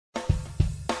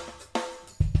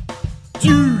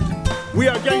Dude, we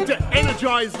are going to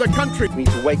energise the country. We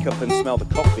need to wake up and smell the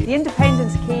coffee. The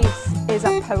independence case is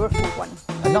a powerful one.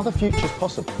 Another future's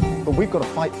possible, but we've got to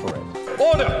fight for it.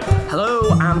 Order!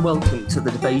 Hello and welcome to the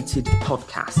Debated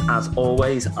podcast. As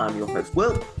always, I'm your host,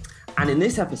 Will. And in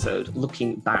this episode,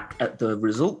 looking back at the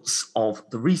results of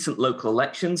the recent local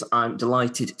elections, I'm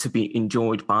delighted to be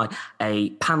joined by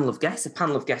a panel of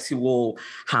guests who all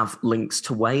have links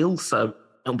to Wales. So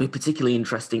it'll be particularly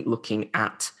interesting looking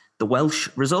at the Welsh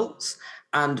results.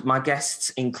 And my guests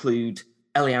include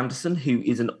Ellie Anderson, who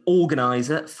is an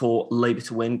organiser for Labour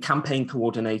to Win, campaign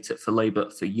coordinator for Labour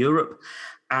for Europe,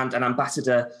 and an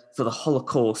ambassador for the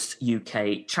Holocaust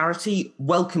UK charity.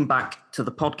 Welcome back to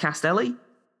the podcast, Ellie.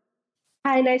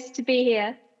 Hi, nice to be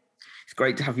here. It's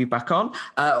great to have you back on.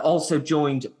 Also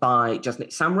joined by Jasnet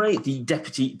Samray, the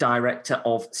Deputy Director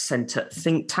of Centre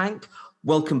Think Tank.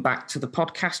 Welcome back to the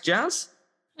podcast, Jazz.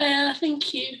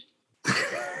 Thank you.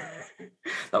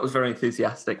 That was very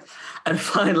enthusiastic. And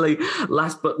finally,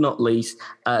 last but not least,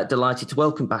 delighted to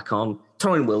welcome back on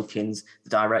Torin Wilkins, the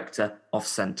Director of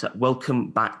Centre.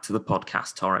 Welcome back to the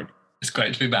podcast, Torin. It's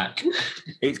great to be back.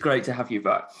 It's great to have you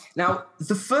back. Now,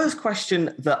 the first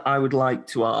question that I would like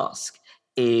to ask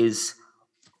is,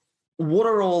 what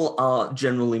are all our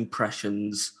general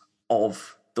impressions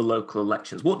of the local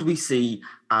elections? What do we see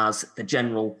as the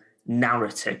general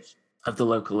narrative of the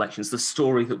local elections, the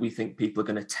story that we think people are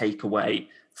going to take away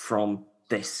from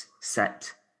this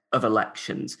set of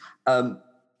elections?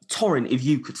 Torin, if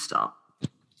you could start.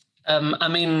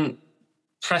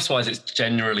 Press-wise, it's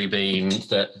generally been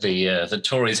that the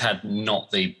Tories had not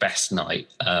the best night.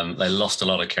 They lost a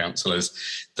lot of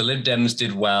councillors. The Lib Dems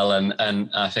did well, and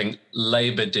I think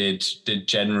Labour did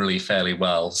generally fairly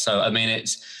well. So,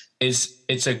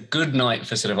 it's a good night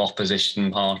for sort of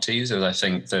opposition parties, as I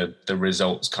think the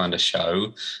results kind of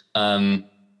show.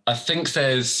 I think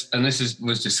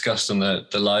was discussed on the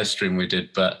live stream we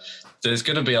did, but there's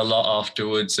going to be a lot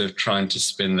afterwards of trying to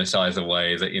spin this either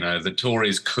way, that, the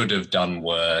Tories could have done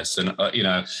worse. And,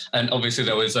 and obviously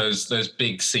there was those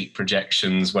big seat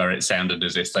projections where it sounded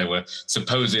as if they were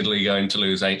supposedly going to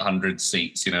lose 800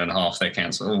 seats, and half their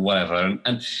council or whatever.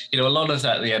 And a lot of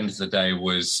that at the end of the day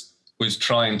was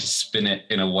trying to spin it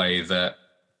in a way that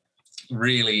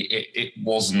really it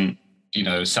wasn't,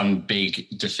 some big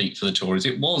defeat for the Tories.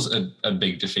 It was a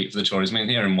big defeat for the Tories.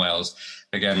 Here in Wales,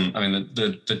 again,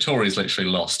 the Tories literally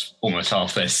lost almost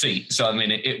half their seat. So,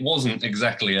 it wasn't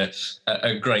exactly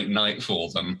a great night for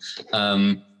them.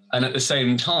 And at the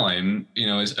same time,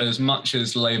 as much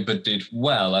as Labour did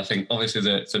well, I think obviously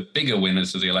the bigger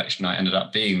winners of the election night ended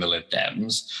up being the Lib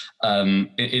Dems.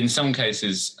 In some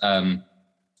cases,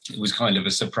 it was kind of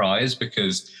a surprise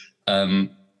because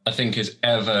I think as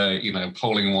ever,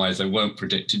 polling wise, they weren't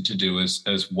predicted to do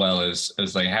as well as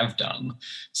they have done.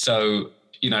 So,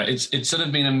 it's sort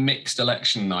of been a mixed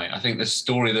election night. I think the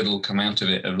story that'll come out of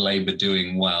it of Labour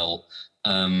doing well,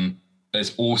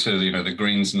 there's also, the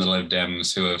Greens and the Lib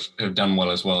Dems who have done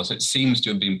well as well. So it seems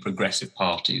to have been progressive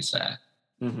parties there.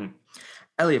 Mm-hmm.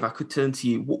 Ellie, if I could turn to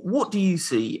you, what do you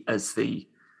see as the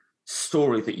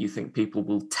story that you think people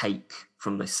will take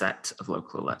from this set of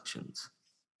local elections?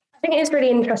 I think it's a really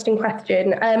interesting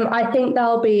question. I think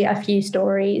there'll be a few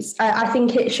stories. I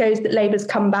think it shows that Labour's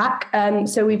come back.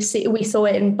 So we saw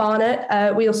it in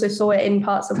Barnet. We also saw it in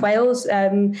parts of Wales.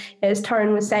 As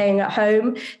Torin was saying at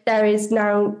home, there is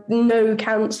now no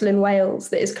council in Wales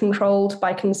that is controlled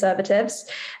by Conservatives.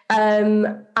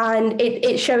 And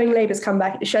it's showing Labour's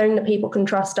comeback. It's showing that people can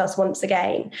trust us once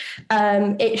again.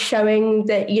 It's showing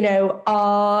that,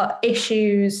 our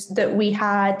issues that we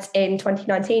had in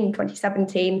 2019,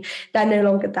 2017, they're no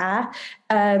longer there.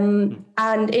 And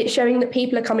it's showing that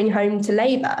people are coming home to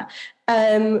Labour.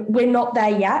 We're not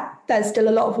there yet. There's still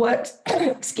a lot of work.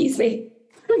 Excuse me.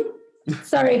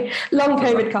 Sorry, long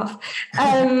COVID cough.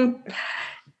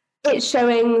 It's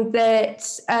showing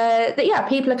that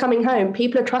people are coming home.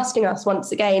 People are trusting us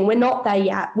once again. We're not there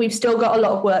yet. We've still got a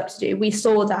lot of work to do. We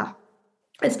saw that,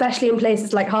 especially in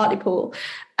places like Hartlepool.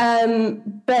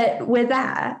 But we're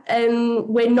there and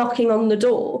we're knocking on the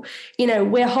door.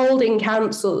 We're holding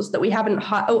councils that we haven't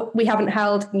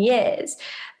held in years.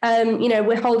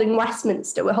 We're holding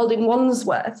Westminster. We're holding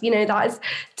Wandsworth. That is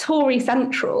Tory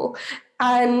central.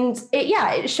 And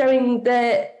it's showing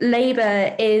that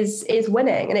Labour is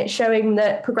winning, and it's showing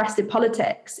that progressive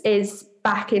politics is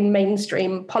back in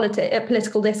mainstream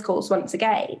political discourse once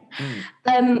again.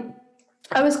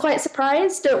 I was quite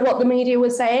surprised at what the media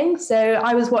was saying. So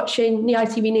I was watching the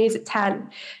ITV News at 10,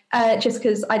 just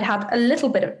because I'd had a little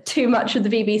bit of too much of the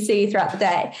BBC throughout the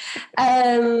day.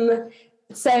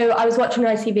 So I was watching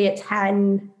ITV at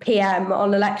 10 p.m.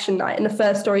 on election night, and the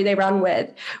first story they ran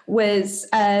with was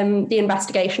the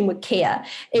investigation with Kia.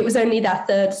 It was only their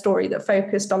third story that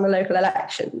focused on the local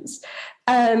elections.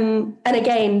 And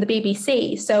again, the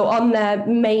BBC. So on their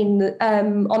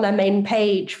main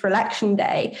page for election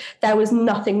day, there was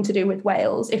nothing to do with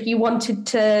Wales. If you wanted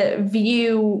to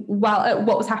view what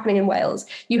was happening in Wales,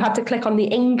 you had to click on the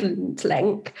England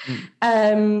link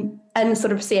and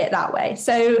sort of see it that way.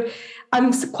 So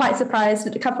I'm quite surprised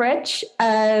at the coverage.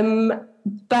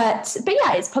 But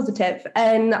yeah, it's positive,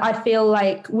 and I feel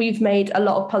like we've made a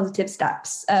lot of positive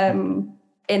steps in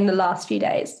the last few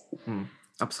days.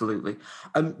 Absolutely.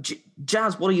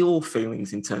 Jazz, what are your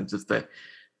feelings in terms of the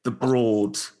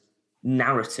broad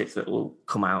narrative that will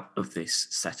come out of this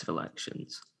set of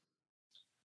elections?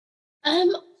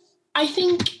 I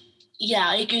think,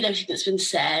 I agree with everything that's been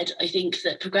said. I think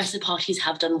that progressive parties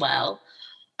have done well.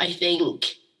 I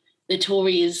think the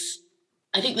Tories,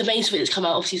 I think the main story that's come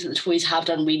out obviously is that the Tories have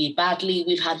done really badly.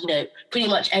 We've had, pretty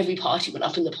much every party went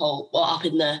up in the poll, or up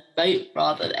in the vote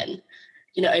rather than,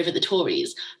 over the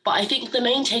Tories. But I think the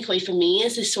main takeaway for me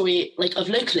is this story of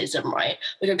localism, right?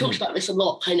 Which I've talked about this a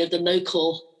lot, kind of the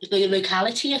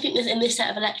locality, I think, in this set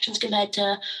of elections compared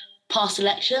to past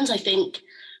elections. I think,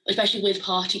 especially with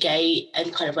Partygate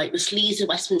and kind of the sleaze of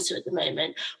Westminster at the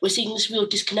moment, we're seeing this real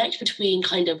disconnect between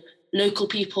kind of local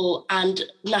people and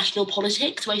national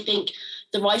politics. So I think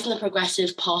the rise in the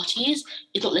progressive parties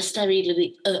is not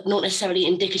necessarily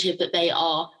indicative that they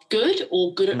are good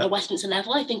or good at a Westminster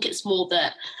level. I think it's more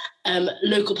that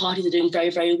local parties are doing very,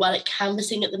 very well at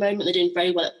canvassing at the moment. They're doing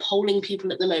very well at polling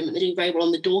people at the moment. They're doing very well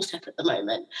on the doorstep at the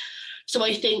moment. So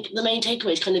I think the main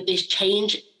takeaway is kind of this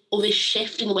change or this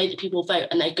shift in the way that people vote,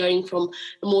 and they're going from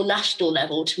a more national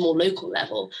level to more local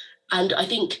level. And I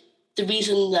think the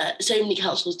reason that so many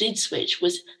councils did switch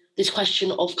was this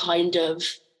question of kind of,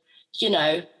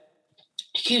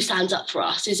 who stands up for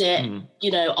us? Is it,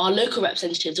 our local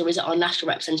representatives, or is it our national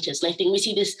representatives? And I think we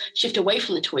see this shift away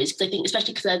from the Tories, because I think,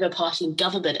 especially because they're the party in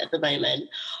government at the moment,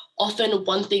 often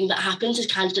one thing that happens is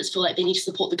candidates feel like they need to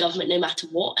support the government no matter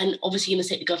what. And obviously in the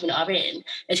state the government are in,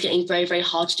 it's getting very, very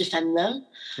hard to defend them.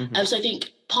 So I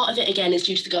think part of it, again, is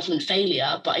due to the government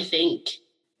failure. But I think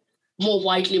more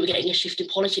widely, we're getting a shift in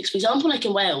politics. For example,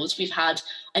 in Wales, we've had,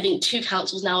 I think, 2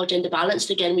 councils now are gender balanced.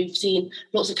 Again, we've seen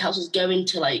lots of councils go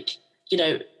into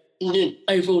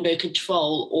overall no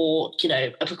control, or,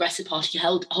 a progressive party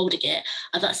holding it.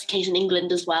 And that's the case in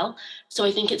England as well. So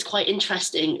I think it's quite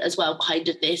interesting as well, kind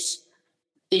of this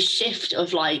shift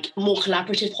of more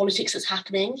collaborative politics that's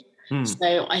happening.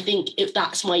 So I think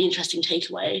that's my interesting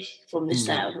takeaway from this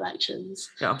set of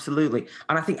elections. Yeah, absolutely.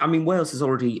 And I think, Wales has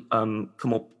already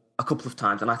come up a couple of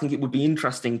times, and I think it would be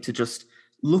interesting to just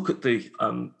look at the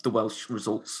Welsh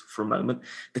results for a moment.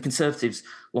 The Conservatives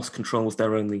lost control of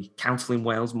their only council in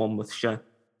Wales, Monmouthshire,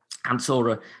 and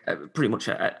saw pretty much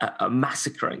a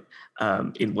massacring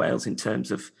in Wales in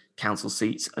terms of council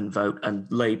seats and vote,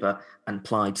 and Labour and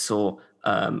Plaid saw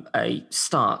a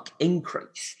stark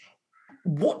increase.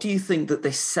 What do you think that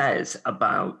this says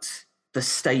about the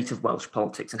state of Welsh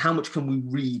politics, and how much can we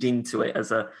read into it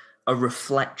as a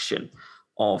reflection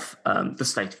of the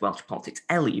state of Welsh politics?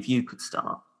 Ellie, if you could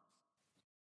start.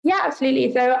 Yeah,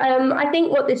 absolutely. So I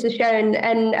think what this has shown,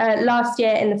 and last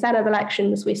year in the Senedd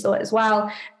elections, we saw it as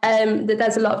well, that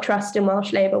there's a lot of trust in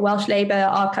Welsh Labour. Welsh Labour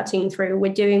are cutting through.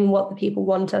 We're doing what the people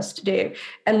want us to do,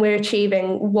 and we're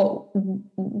achieving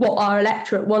what our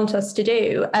electorate want us to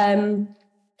do.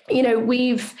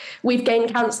 We've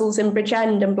gained councils in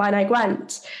Bridgend and Blaenau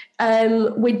Gwent.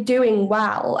 We're doing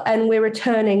well, and we're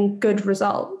returning good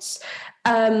results.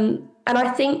 And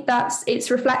I think it's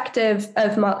reflective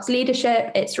of Mark's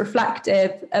leadership. It's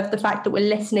reflective of the fact that we're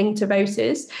listening to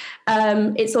voters.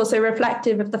 It's also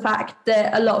reflective of the fact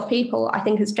that a lot of people, I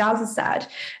think, as Jazz has said,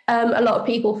 a lot of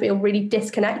people feel really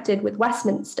disconnected with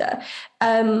Westminster.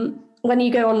 When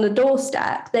you go on the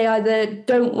doorstep, they either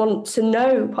don't want to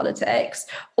know politics,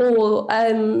 or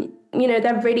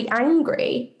they're really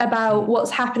angry about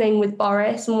what's happening with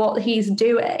Boris and what he's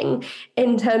doing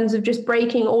in terms of just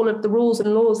breaking all of the rules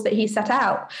and laws that he set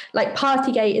out.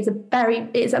 Partygate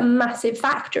is a massive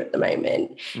factor at the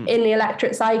moment in the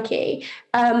electorate psyche.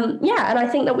 And I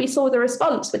think that we saw the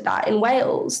response with that in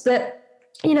Wales, that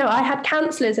I had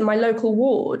councillors in my local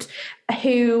ward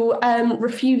who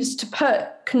refused to put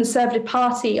Conservative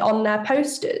Party on their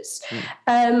posters.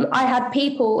 I had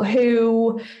people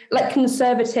who,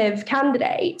 Conservative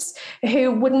candidates,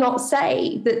 who would not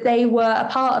say that they were a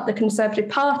part of the Conservative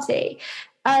Party.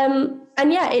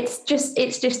 It's just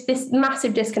this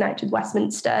massive disconnect with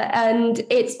Westminster, and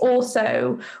it's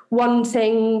also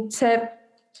wanting to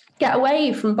get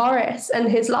away from Boris and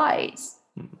his lies.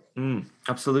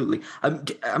 Absolutely.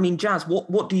 I mean, Jazz,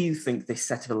 what do you think this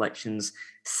set of elections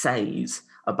says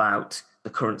about the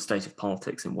current state of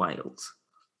politics in Wales?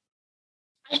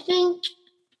 I think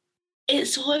it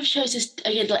sort of shows us,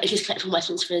 again, like his collect from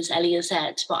Westminster, as Ellie has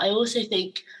said, but I also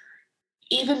think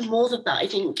even more than that, I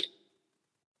think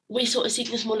we're sort of seeing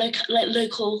this more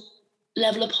local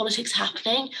level of politics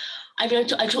happening. I mean,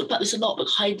 I've talked about this a lot, but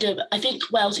kind of, I think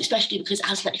Wales, especially because it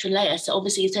has an extra layer. So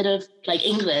obviously, instead of like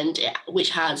England,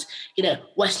 which has,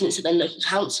 Westminster and local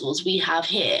councils, we have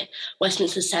here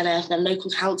Westminster Senate and local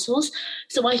councils.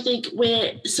 So I think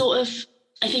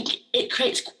I think it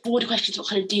creates broader questions about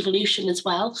kind of devolution as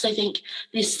well. So I think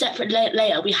this separate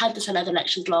layer, we had the Senate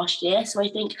elections last year. So I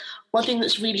think one thing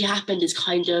that's really happened is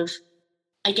kind of,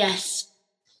 I guess,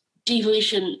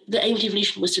 devolution. The aim of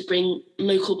devolution was to bring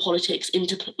local politics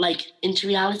into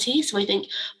reality. So I think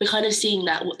we're kind of seeing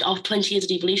that after 20 years of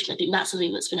devolution. I think that's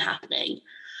something that's been happening.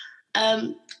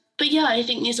 But yeah, I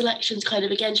think these elections kind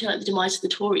of again show like the demise of the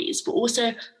Tories, but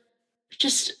also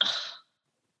just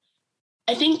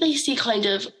I think they see kind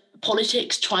of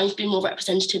politics trying to be more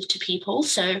representative to people.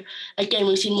 So again,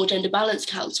 we've seen more gender balanced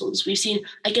councils. We've seen,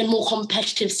 again, more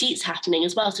competitive seats happening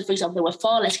as well. So for example, there were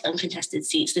far less uncontested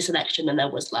seats this election than there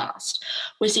was last.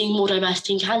 We're seeing more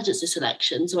diversity in candidates this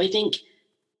election. So I think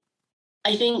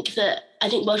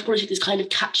Welsh politics is kind of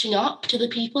catching up to the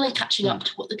people and catching up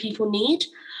to what the people need.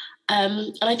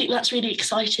 And I think that's really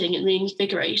exciting and really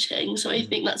invigorating. So I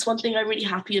think that's one thing I'm really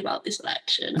happy about this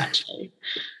election, actually.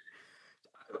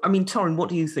 I mean, Torrin, what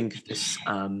do you think of this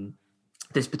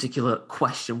this particular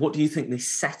question? What do you think this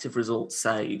set of results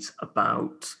says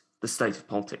about the state of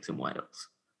politics in Wales?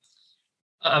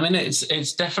 I mean,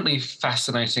 it's definitely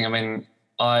fascinating. I mean,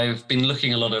 I've been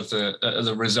looking a lot of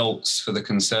the results for the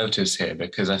Conservatives here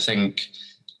because I think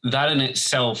that in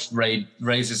itself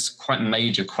raises quite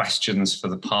major questions for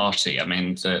the party. I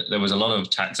mean, there was a lot of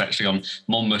attacks actually on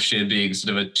Monmouthshire being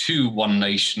sort of a one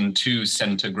nation, two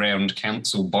centre ground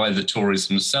council by the Tories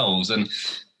themselves. And,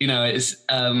 it's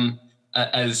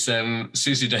as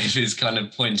Susie Davies kind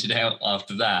of pointed out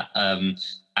after that,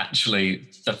 actually,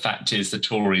 the fact is the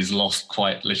Tories lost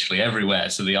quite literally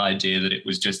everywhere. So the idea that it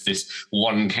was just this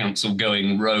one council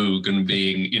going rogue and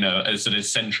being, a sort of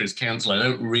centrist council, I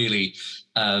don't really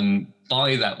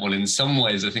buy that one. In some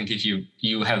ways, I think if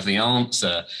you have the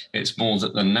answer, it's more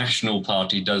that the National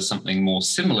Party does something more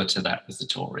similar to that with the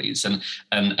Tories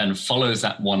and follows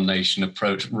that one nation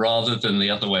approach rather than the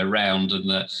other way around, and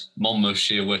that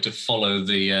Monmouthshire were to follow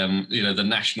the the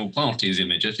National Party's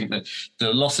image. I think that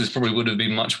the losses probably would have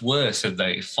been much worse had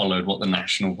they followed what the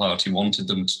National Party wanted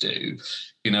them to do.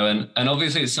 And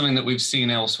obviously it's something that we've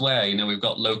seen elsewhere. We've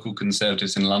got local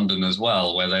Conservatives in London as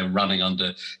well, where they're running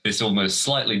under this almost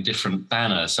slightly different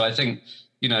banner. So I think,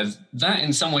 that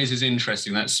in some ways is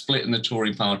interesting. That split in the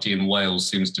Tory party in Wales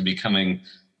seems to be becoming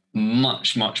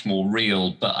much, much more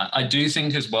real. But I do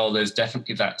think as well, there's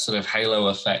definitely that sort of halo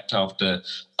effect after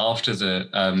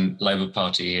the Labour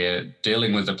Party here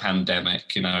dealing with the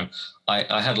pandemic.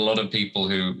 I had a lot of people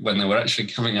who, when they were actually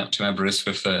coming up to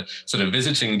Aberystwyth for sort of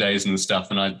visiting days and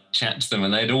stuff, and I'd chat to them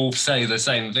and they'd all say the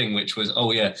same thing, which was,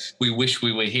 oh yeah, we wish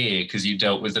we were here because you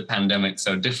dealt with the pandemic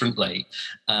so differently.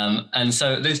 And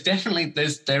so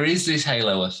there is this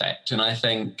halo effect. And I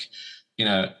think,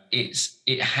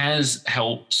 it has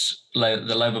helped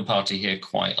the Labour Party here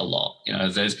quite a lot.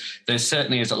 There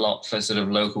certainly is a lot for sort of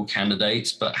local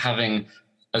candidates, but having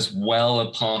as well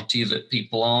a party that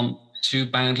people aren't too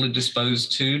badly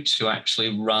disposed to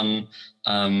actually run,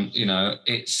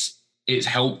 it's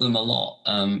helped them a lot.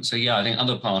 So yeah, I think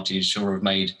other parties sure have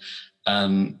made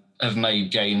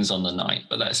gains on the night,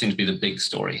 but that seems to be the big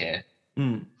story here.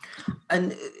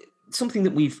 And something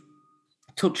that we've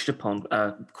touched upon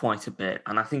quite a bit,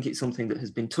 and I think it's something that has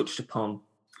been touched upon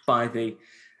by the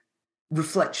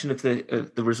reflection of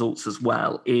the results as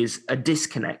well, is a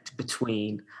disconnect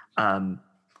between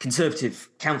Conservative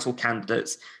council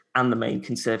candidates and the main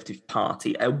Conservative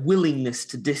Party, a willingness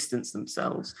to distance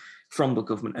themselves from the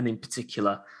government, and in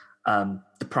particular,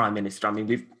 the Prime Minister. I mean,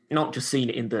 we've not just seen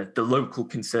it in the local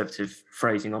Conservative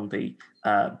phrasing on the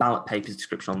ballot papers,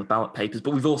 description on the ballot papers,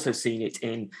 but we've also seen it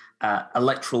in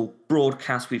electoral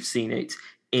broadcasts. We've seen it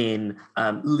in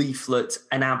leaflet,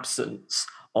 an absence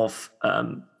of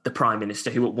the Prime Minister,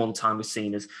 who at one time was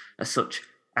seen as such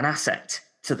an asset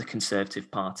to the Conservative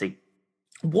Party.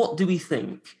 What do we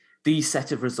think these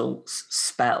set of results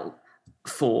spell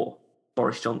for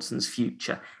Boris Johnson's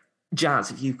future?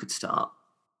 Jazz, if you could start.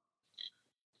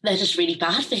 They're just really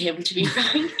bad for him, to be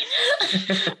frank.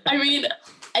 I mean,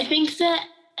 I think that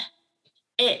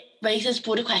it raises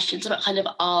broader questions about kind of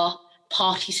our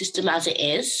party system as it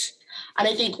is. And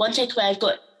I think one takeaway I've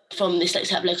got from this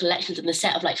set of local elections and the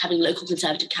set of having local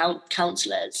Conservative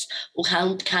councillors or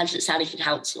candidates standing for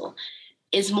council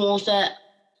is more that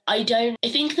I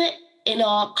think that in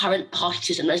our current party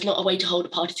system, there's not a way to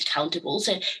hold parties accountable.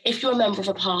 So if you're a member of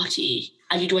a party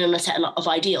and you join on a set of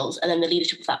ideals and then the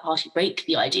leadership of that party break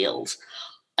the ideals,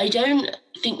 I don't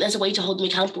think there's a way to hold them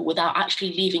accountable without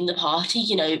actually leaving the party.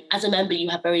 As a member, you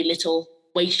have very little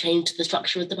way to change the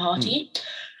structure of the party.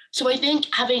 So I think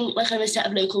having a set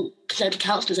of local Conservative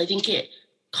councillors, I think it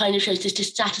kind of shows this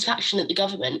dissatisfaction at the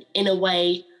government in a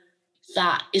way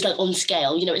that is on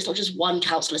scale. It's not just one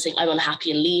councillor saying, I'm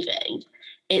unhappy and leaving.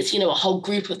 It's, a whole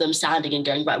group of them standing and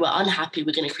going, right, we're unhappy,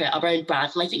 we're going to create our own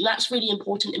brand. And I think that's really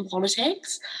important in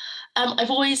politics. I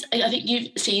think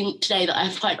you've seen today that I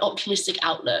have quite an optimistic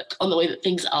outlook on the way that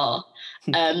things are.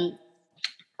 And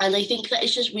I think that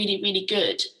it's just really, really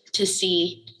good to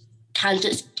see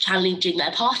candidates challenging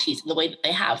their parties in the way that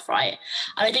they have, right?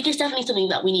 And I think it's definitely something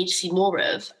that we need to see more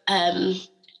of,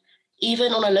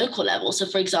 even on a local level. So,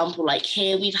 for example,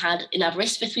 here we've had, in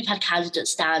Aberystwyth, we've had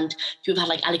candidates stand who've had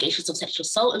allegations of sexual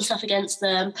assault and stuff against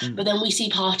them. But then we see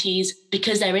parties,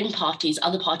 because they're in parties,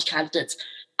 other party candidates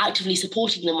actively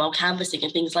supporting them while canvassing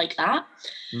and things like that.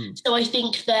 So I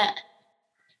think that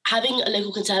having a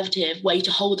local Conservative way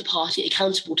to hold the party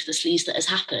accountable to the sleaze that has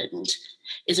happened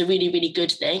is a really, really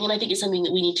good thing. And I think it's something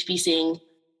that we need to be seeing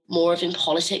more of in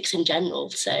politics in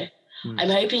general. So I'm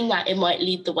hoping that it might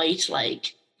lead the way to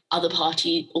other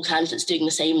party or candidates doing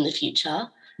the same in the future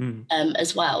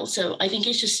as well. So I think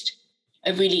it's just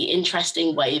a really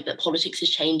interesting way that politics is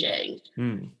changing.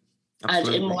 And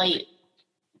it might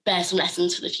bear some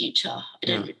lessons for the future. I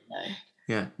don't really know.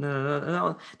 Yeah,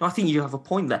 no, I think you have a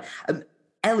point there.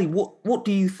 Ellie, what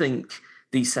do you think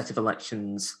these set of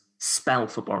elections spell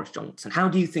for Boris Johnson? How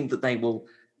do you think that they will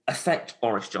affect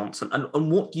Boris Johnson?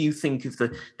 And what do you think of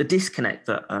the disconnect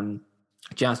that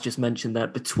Jazz just mentioned there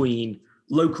between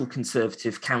local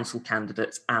Conservative council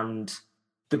candidates and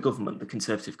the government, the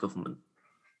Conservative government?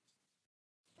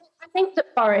 I think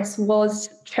that Boris was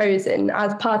chosen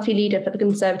as party leader for the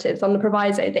Conservatives on the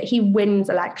proviso that he wins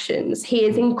elections. He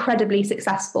is incredibly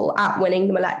successful at winning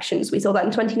them elections. We saw that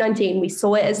in 2019. We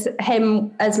saw it as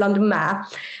him as London Mayor.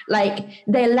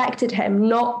 They elected him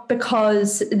not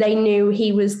because they knew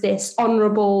he was this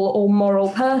honourable or moral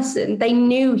person. They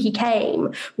knew he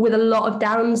came with a lot of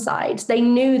downsides. They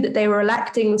knew that they were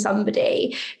electing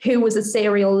somebody who was a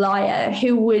serial liar,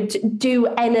 who would do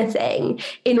anything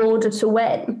in order to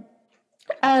win.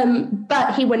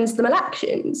 But he wins them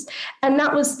elections. And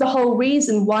that was the whole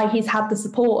reason why he's had the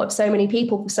support of so many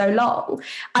people for so long.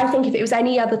 I think if it was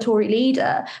any other Tory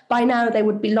leader, by now they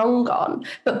would be long gone.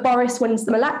 But Boris wins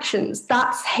them elections.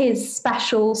 That's his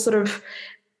special scope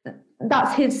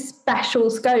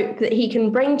that he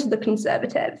can bring to the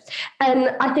Conservatives.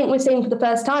 And I think we're seeing for the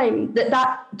first time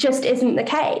that just isn't the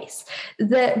case,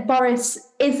 that Boris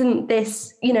isn't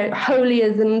this,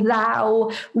 holier than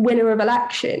thou winner of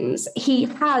elections. He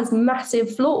has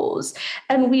massive flaws.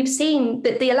 And we've seen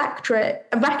that the electorate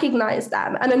recognise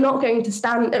them and are not going to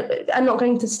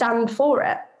stand for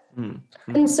it.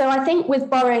 And so I think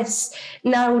with Boris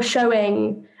now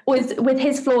showing, with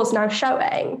his flaws now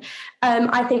showing,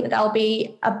 I think that there'll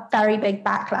be a very big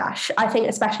backlash. I think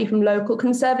especially from local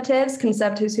Conservatives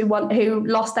who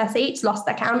lost their seats, lost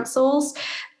their councils.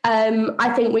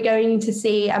 I think we're going to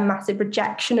see a massive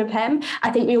rejection of him. I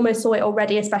think we almost saw it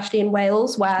already, especially in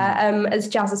Wales, where, as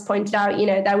Jazz has pointed out,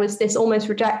 there was this almost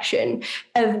rejection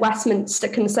of Westminster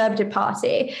Conservative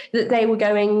Party, that they were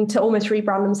going to almost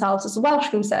rebrand themselves as the Welsh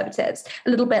Conservatives, a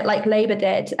little bit like Labour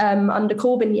did under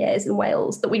Corbyn years in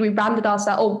Wales, that we rebranded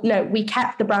ourselves. We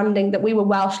kept the branding that we were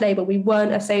Welsh Labour. We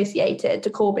weren't associated to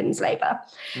Corbyn's Labour.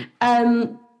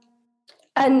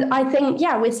 And I think,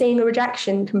 we're seeing a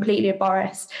rejection completely of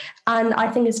Boris. And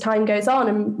I think as time goes on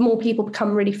and more people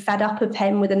become really fed up of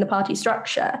him within the party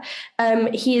structure,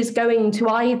 he is going to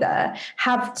either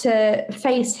have to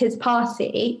face his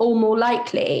party, or more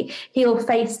likely, he'll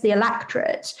face the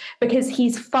electorate, because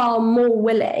he's far more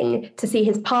willing to see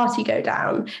his party go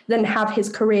down than have his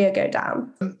career go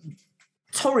down.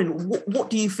 Torin, what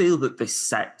do you feel that this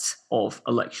set of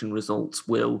election results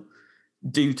will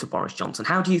do to Boris Johnson?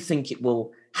 How do you think it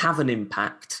will have an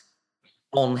impact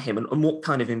on him, and what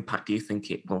kind of impact do you think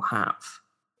it will have?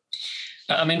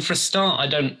 For a start, I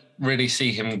don't really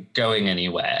see him going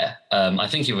anywhere. I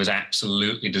think it was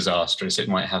absolutely disastrous. It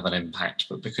might have an impact,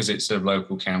 but because it's the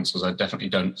local councils, I definitely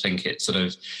don't think it's sort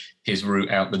of his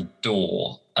route out the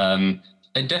door.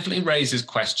 it definitely raises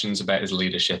questions about his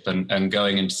leadership and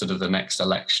going into sort of the next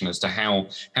election as to how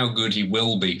good he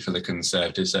will be for the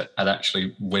Conservatives at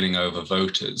actually winning over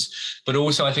voters. But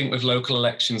also, I think with local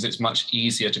elections, it's much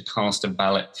easier to cast a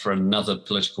ballot for another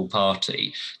political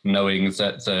party, knowing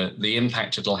that the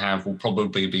impact it'll have will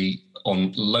probably be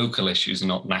on local issues and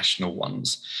not national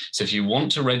ones. So if you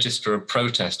want to register a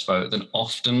protest vote, then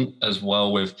often as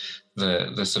well with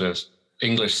the sort of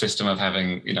English system of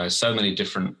having, so many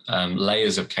different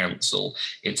layers of council,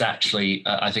 it's actually,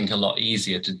 I think, a lot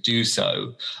easier to do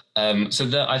so.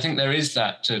 I think there is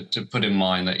that to put in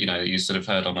mind that, you sort of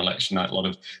heard on election night, a lot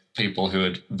of people who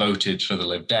had voted for the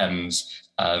Lib Dems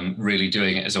really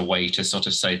doing it as a way to sort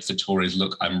of say to the Tories,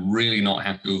 look, I'm really not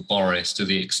happy with Boris to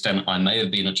the extent I may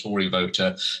have been a Tory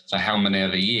voter for how many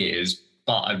other years,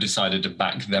 but I've decided to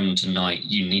back them tonight.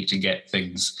 You need to get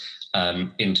things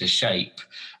into shape.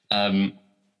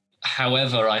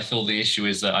 However, I feel the issue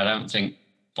is that I don't think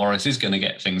Boris is going to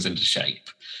get things into shape.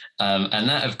 And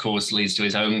that, of course, leads to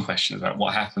his own question about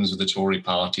what happens with the Tory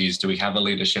parties. Do we have a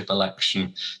leadership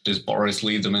election? Does Boris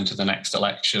lead them into the next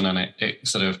election? And it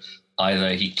sort of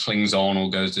either he clings on or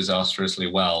goes disastrously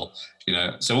well.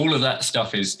 So all of that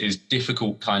stuff is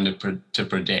difficult kind of to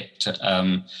predict.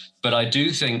 But I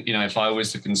do think, if I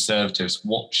was the Conservatives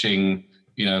watching,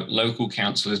 local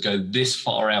councillors go this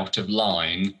far out of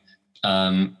line,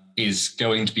 is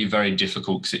going to be very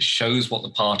difficult because it shows what the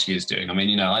party is doing. I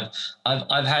mean,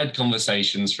 I've had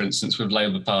conversations, for instance, with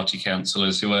Labour Party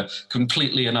councillors who are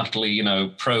completely and utterly,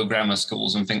 pro grammar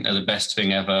schools and think they're the best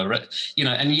thing ever.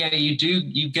 And yeah,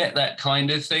 you get that kind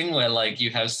of thing where like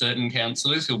you have certain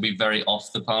councillors who'll be very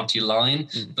off the party line,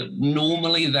 but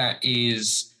normally that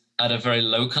is at a very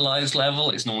localized level.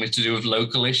 It's normally to do with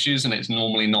local issues and it's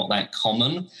normally not that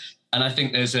common. And I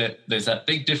think there's that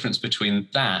big difference between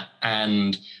that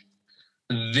and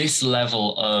this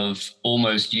level of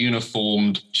almost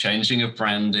uniformed changing of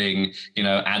branding,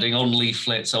 adding on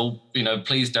leaflets.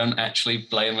 Please don't actually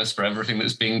blame us for everything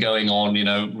that's been going on.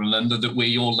 Remember that we're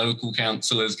your local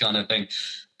councillors kind of thing.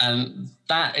 And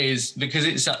that is because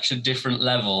it's such a different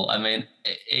level. I mean,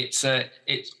 it's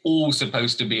all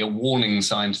supposed to be a warning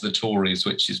sign to the Tories,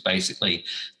 which is basically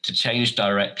to change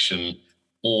direction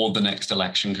or the next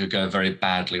election could go very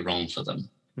badly wrong for them.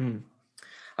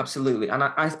 Absolutely. And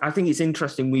I think it's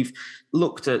interesting. We've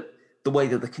looked at the way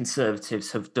that the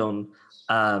Conservatives have done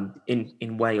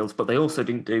in Wales, but they also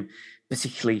didn't do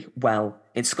particularly well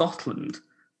in Scotland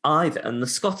either. And the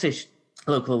Scottish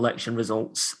local election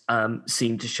results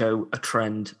seem to show a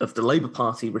trend of the Labour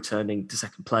Party returning to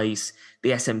second place, the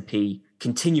SNP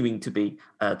continuing to be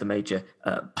the major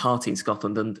party in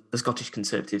Scotland, and the Scottish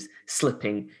Conservatives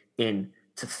slipping in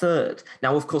to third.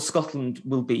 Now, of course, Scotland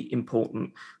will be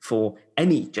important for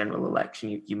any general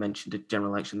election. You mentioned a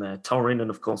general election there, Torrin, and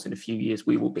of course, in a few years,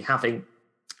 we will be having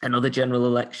another general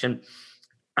election.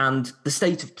 And the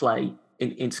state of play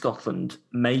in Scotland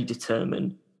may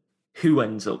determine who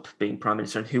ends up being Prime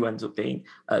Minister and who ends up being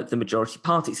the majority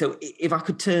party. So if I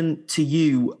could turn to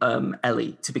you,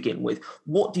 Ellie, to begin with,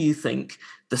 what do you think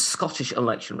the Scottish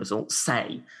election results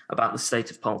say about the state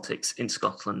of politics in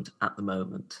Scotland at the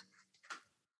moment?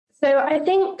 So I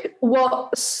think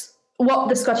what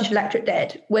the Scottish electorate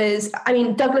did was,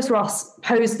 Douglas Ross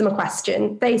posed them a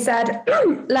question. They said,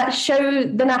 let's show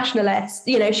the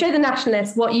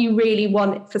nationalists what you really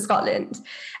want for Scotland.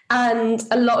 And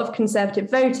a lot of Conservative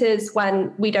voters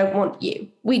went, we don't want you.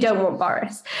 We don't want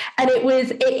Boris. And it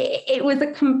was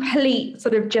a complete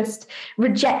sort of just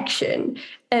rejection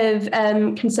of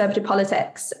Conservative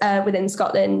politics within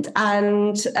Scotland.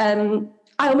 And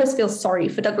I almost feel sorry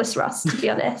for Douglas Ross, to be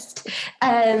honest,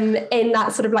 in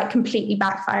that sort of like completely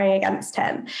backfiring against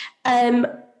him.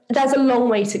 There's a long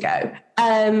way to go.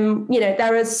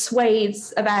 There are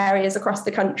swathes of areas across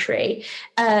the country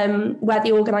where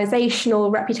the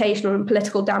organisational, reputational and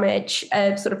political damage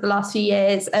of sort of the last few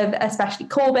years of especially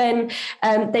Corbyn,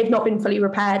 they've not been fully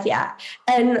repaired yet.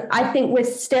 And I think we're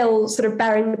still sort of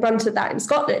bearing the brunt of that in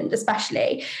Scotland,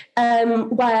 especially,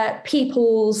 where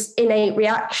people's innate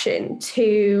reaction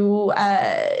to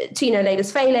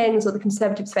Labour's failings or the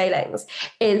Conservatives' failings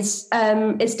is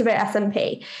to vote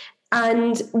SNP.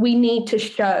 And we need to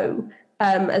show,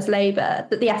 as Labour,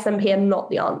 that the SNP are not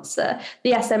the answer.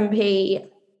 The SNP,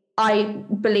 I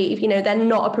believe, they're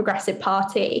not a progressive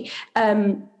party.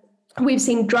 We've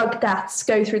seen drug deaths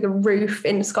go through the roof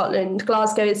in Scotland.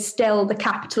 Glasgow is still the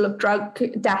capital of drug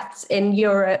deaths in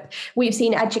Europe. We've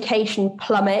seen education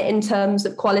plummet in terms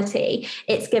of quality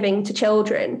it's giving to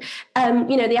children.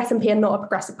 The SNP are not a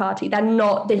progressive party. They're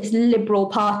not this liberal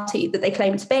party that they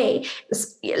claim to be.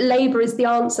 Labour is the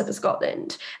answer for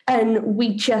Scotland. And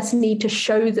we just need to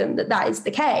show them that that is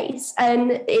the case.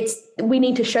 And we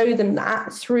need to show them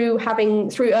that through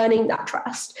earning that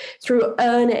trust, through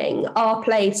earning our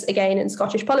place again in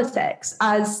Scottish politics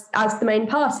as the main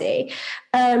party.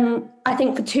 I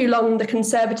think for too long the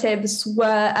Conservatives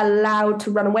were allowed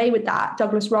to run away with that.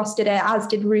 Douglas Ross did it, as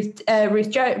did Ruth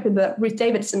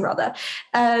Davidson rather.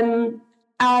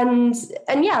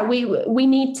 We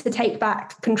need to take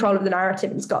back control of the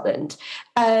narrative in Scotland.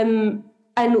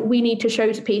 And we need to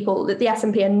show to people that the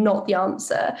SNP are not the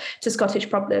answer to Scottish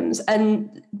problems,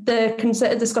 and the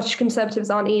Scottish Conservatives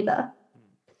aren't either.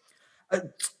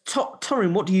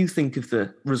 Torin, what do you think of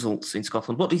the results in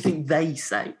Scotland? What do you think they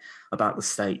say about the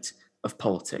state of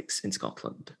politics in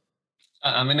Scotland?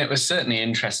 I mean, it was certainly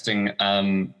interesting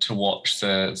to watch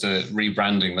the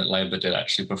rebranding that Labour did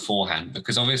actually beforehand,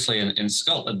 because obviously in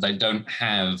Scotland they don't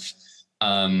have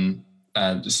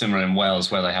similar in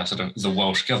Wales where they have sort of the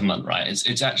Welsh government, right?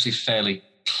 It's actually fairly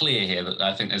clear here that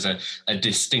I think there's a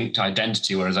distinct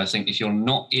identity, whereas I think if you're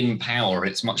not in power,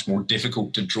 it's much more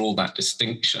difficult to draw that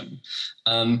distinction.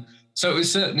 So it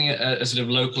was certainly a sort of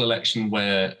local election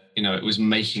where, it was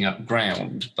making up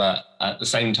ground, but at the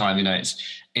same time,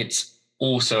 it's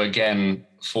also, again,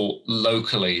 for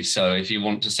locally. So if you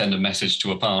want to send a message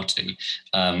to a party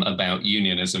about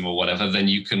unionism or whatever, then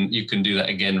you can do that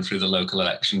again through the local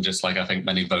election, just like I think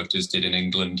many voters did in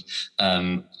England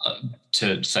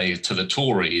to say to the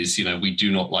Tories, we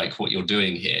do not like what you're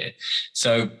doing here.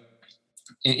 So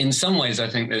in some ways, I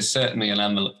think there's certainly an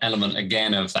element,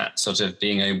 again, of that sort of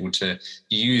being able to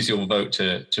use your vote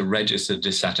to register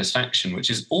dissatisfaction,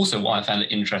 which is also why I found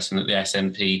it interesting that the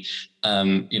SNP,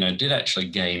 did actually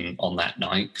gain on that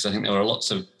night, because I think there were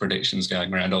lots of predictions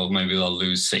going around, maybe they'll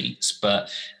lose seats. But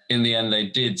in the end, they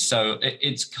did. So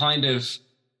it's kind of,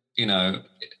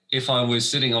 if I was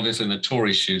sitting obviously in the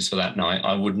Tory shoes for that night,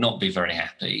 I would not be very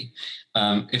happy.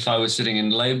 If I was sitting in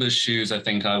Labour's shoes, I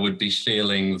think I would be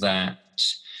feeling that,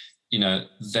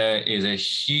 there is a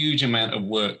huge amount of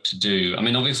work to do. I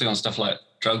mean, obviously on stuff like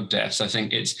drug deaths, I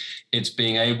think it's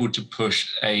being able to push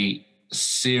a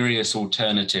serious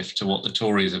alternative to what the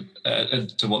Tories,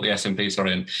 to what the SNP,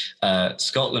 in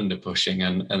Scotland are pushing,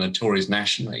 and the Tories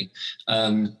nationally,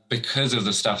 because of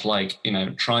the stuff like,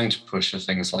 trying to push for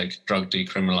things like drug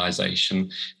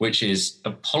decriminalisation, which is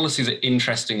a policy that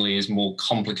interestingly is more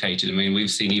complicated. I mean,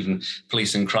 we've seen even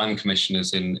police and crime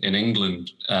commissioners in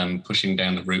England pushing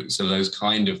down the routes of those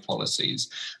kind of policies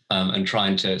and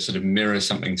trying to sort of mirror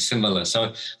something similar.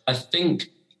 So I think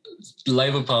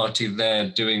Labour Party there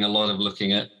doing a lot of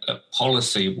looking at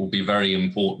policy will be very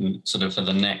important sort of for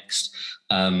the next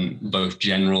both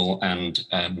general and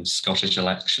Scottish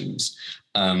elections.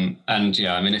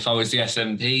 If I was the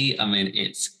SNP,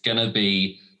 it's going to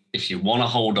be, if you want to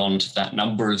hold on to that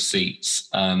number of seats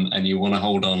and you want to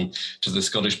hold on to the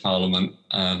Scottish Parliament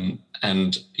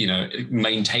and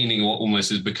maintaining what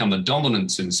almost has become a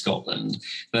dominance in Scotland,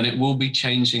 then it will be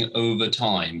changing over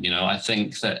time. I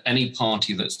think that any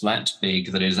party that's that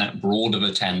big, that is that broad of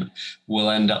a tent, will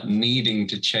end up needing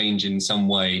to change in some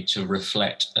way to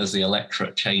reflect as the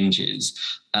electorate changes.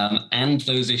 And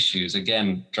those issues,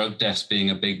 again, drug deaths being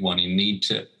a big one, you need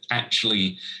to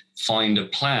actually find a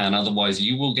plan. Otherwise,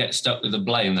 you will get stuck with the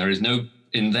blame. There is no,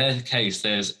 in their case,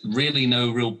 there's really no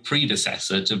real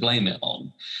predecessor to blame it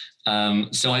on.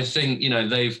 So I think,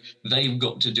 they've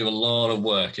got to do a lot of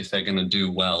work if they're going to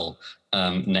do well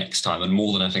next time, and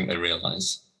more than I think they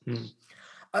realise.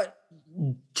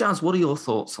 Jazz, what are your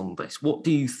thoughts on this? What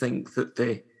do you think that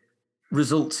the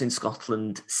results in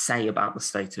Scotland say about the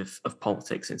state of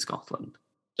politics in Scotland?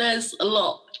 There's a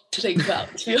lot to think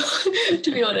about,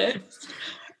 to be honest.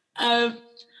 I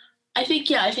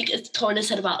think as Torin has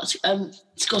said about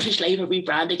Scottish Labour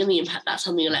rebranding and the impact that's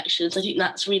on the elections, I think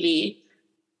that's really,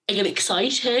 again,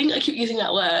 exciting. I keep using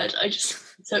that word. I'm just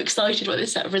so excited about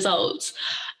this set of results.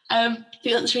 I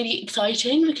think that's really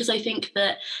exciting because I think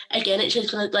that, again, it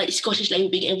shows kind of like Scottish Labour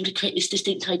being able to create this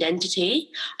distinct identity.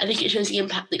 I think it shows the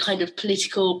impact that kind of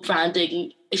political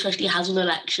branding especially has on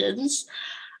elections.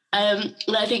 And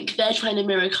I think they're trying to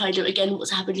mirror kind of, again, what's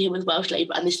happened here with Welsh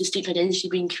Labour and this distinct identity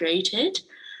being created.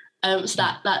 So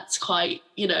that's quite,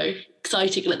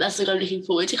 exciting. And that's what I'm looking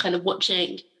forward to, kind of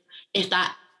watching if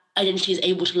that identity is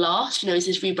able to last. Is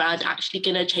this rebrand actually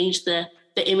going to change the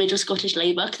image of Scottish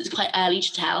Labour? Because it's quite early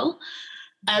to tell.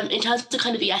 In terms of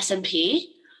kind of the SNP,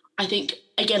 I think,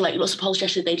 again, like lots of polls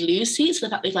suggested they'd lose seats. So the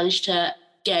fact they've managed to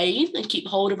gain and keep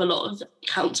hold of a lot of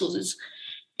councils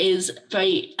is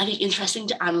very, I think, interesting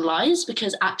to analyse,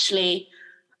 because actually,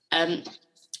 I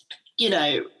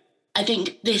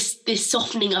think this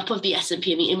softening up of the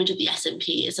SNP and the image of the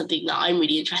SNP is something that I'm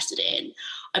really interested in.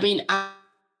 I mean,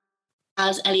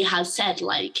 as Ellie has said,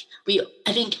 I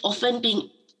think often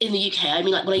being in the UK, I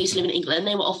mean, like when I used to live in England,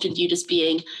 they were often viewed as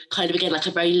being kind of, again, like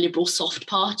a very liberal soft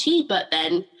party, but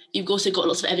then you've also got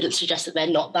lots of evidence to suggest that they're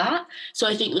not that. So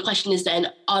I think the question is then,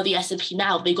 are the SNP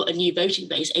now, they've got a new voting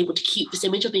base, able to keep this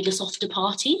image of being a softer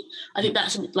party? I think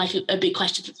that's like a big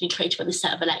question that's been created by this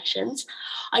set of elections.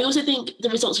 I also think the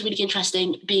results are really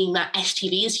interesting, being that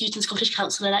STV is used in Scottish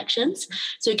council elections.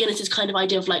 So again, it's this kind of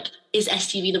idea of like, is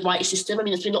STV the right system? I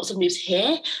mean, there's been lots of moves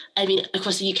here, I mean,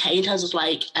 across the UK in terms of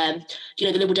like, the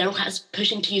Liberal Democrats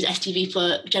pushing to use STV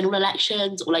for general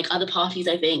elections, or like other parties,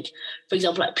 I think, for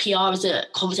example, like PR is a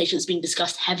conversation that's being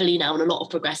discussed heavily now in a lot of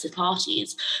progressive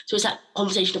parties. So it's that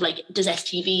conversation of like, does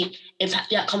STV impact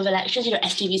the outcome of elections?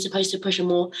 STV is supposed to push a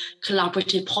more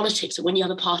collaborative politics. So when you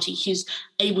have a party who's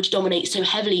able to dominate so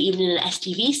heavily, even in an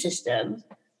STV system,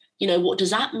 what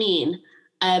does that mean?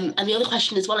 And the other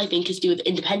question as well, I think, is to do with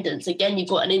independence. Again, you've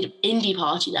got an indie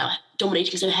party now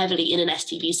dominating so heavily in an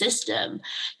STV system.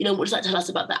 What does that tell us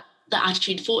about that? The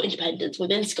attitude for independence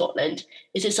within Scotland?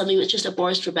 Is it something that's just a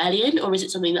Boris rebellion, or is it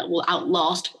something that will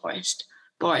outlast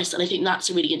Boris? And I think that's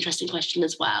a really interesting question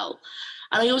as well.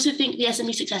 And I also think the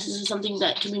SNP successes is something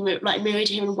that can be mirrored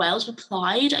here in Wales with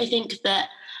Plaid. I think that,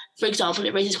 for example,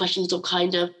 it raises questions of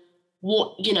kind of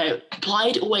what,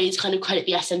 Plaid always kind of credit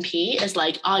the SNP as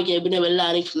like, we know we're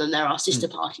learning from them, they're our sister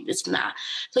party, this and that.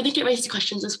 So I think it raises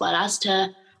questions as well as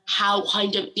to how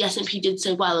kind of the SNP did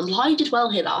so well. And Plaid did well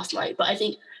here last night, but I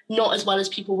think not as well as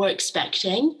people were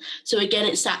expecting. So again,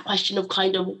 it's that question of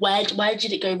kind of where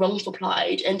did it go wrong for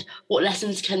Plaid, and what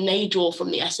lessons can they draw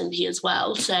from the SNP as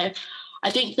well? So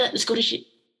I think that the Scottish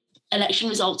election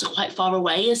results are quite far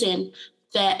away, as in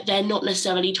they're not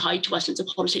necessarily tied to Westminster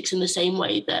politics in the same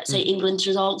way that, say, England's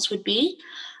results would be.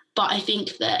 But I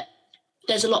think that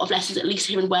there's a lot of lessons, at least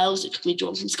here in Wales, that can be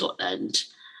drawn from Scotland.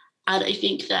 And I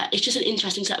think that it's just an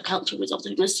interesting set of council results. I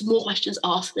think there's more questions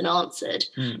asked than answered,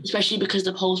 especially because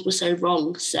the polls were so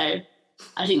wrong. So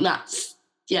I think that's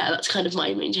kind of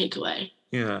my main takeaway.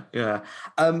 Yeah.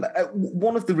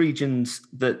 One of the regions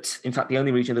that, in fact, the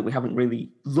only region that we haven't really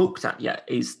looked at yet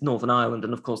is Northern Ireland.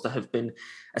 And of course, there have been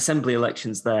assembly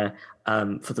elections there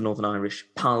for the Northern Irish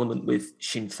Parliament, with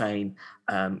Sinn Féin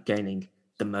gaining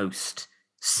the most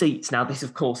seats. Now, this,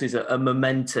 of course, is a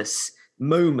momentous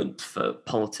moment for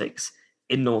politics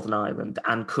in Northern Ireland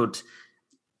and could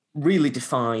really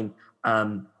define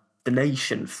the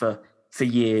nation for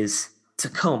years to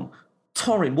come.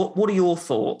 Torin, what are your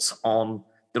thoughts on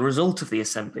the result of the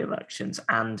Assembly elections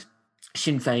and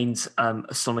Sinn Féin's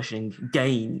astonishing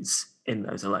gains in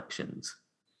those elections?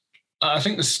 I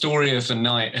think the story of the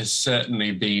night has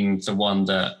certainly been the one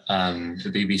that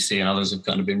the BBC and others have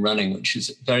kind of been running, which has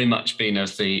very much been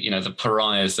of the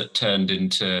pariahs that turned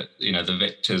into the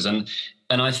victors, and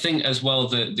I think as well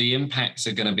that the impacts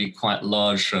are going to be quite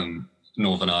large from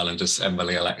Northern Ireland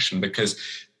Assembly election, because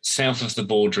south of the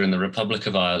border in the Republic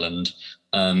of Ireland,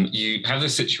 you have a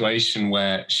situation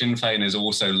where Sinn Féin is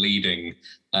also leading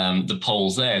the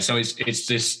polls there. So it's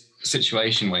this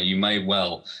situation where you may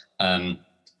well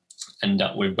end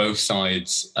up with both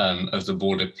sides of the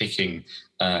border picking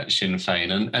Sinn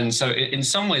Féin. And so in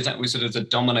some ways that was sort of the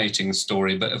dominating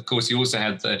story. But of course, you also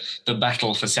had the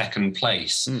battle for second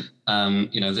place.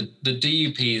 The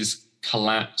DUP's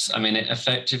collapse, I mean, it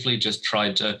effectively just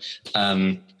tried to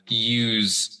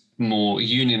use more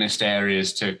unionist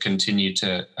areas to continue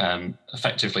to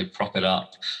effectively prop it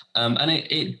up. And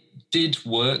it did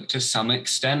work to some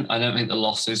extent. I don't think the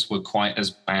losses were quite as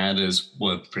bad as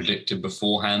were predicted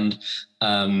beforehand.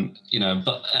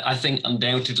 But I think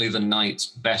undoubtedly the night's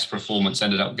best performance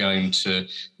ended up going to,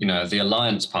 the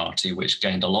Alliance Party, which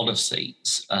gained a lot of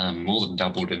seats, more than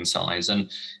doubled in size. And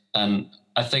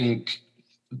I think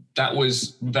that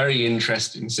was very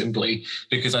interesting, simply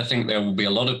because I think there will be a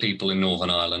lot of people in Northern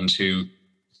Ireland who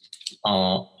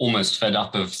are almost fed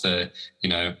up of the,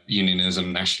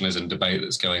 unionism, nationalism debate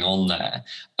that's going on there,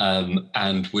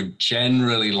 and would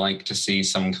generally like to see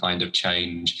some kind of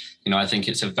change. I think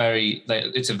it's a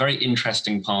very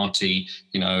interesting party.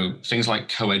 Things like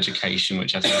co-education,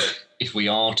 which I think if we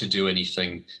are to do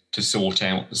anything to sort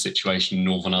out the situation in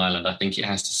Northern Ireland, I think it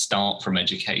has to start from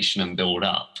education and build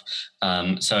up.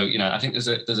 I think there's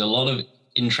a lot of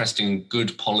interesting,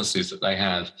 good policies that they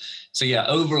have. So yeah,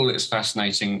 overall it's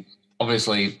fascinating.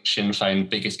 Obviously, Sinn Féin,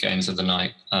 biggest gains of the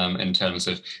night in terms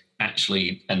of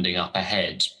actually ending up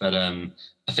ahead. But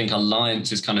I think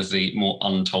Alliance is kind of the more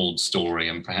untold story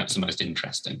and perhaps the most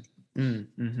interesting.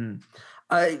 Mm-hmm.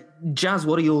 Jazz,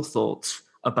 what are your thoughts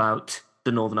about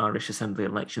the Northern Irish Assembly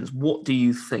elections? What do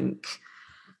you think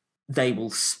they will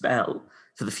spell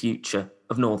for the future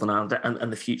of Northern Ireland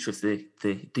and the future of the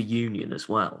Union as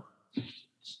well?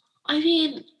 I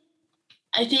mean,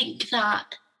 I think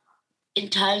that in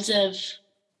terms of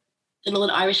the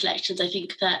Northern Irish elections, I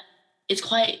think that it's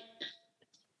quite...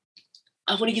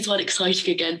 I want to use the word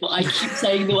exciting again, but I keep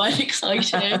saying the word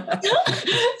exciting.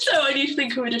 So I need to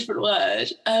think of a different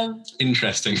word.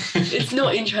 Interesting. It's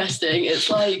not interesting. It's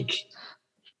like...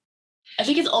 I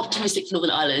think it's optimistic for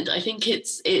Northern Ireland. I think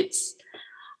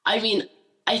I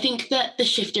think that the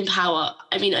shift in power,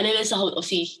 I mean, I know there's a whole,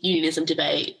 obviously, unionism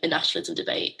debate and nationalism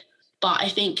debate, but I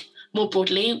think more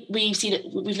broadly, we've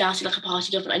now seen like a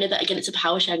party government. I know that, again, it's a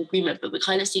power sharing agreement, but we're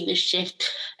kind of seeing this shift,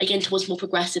 again, towards more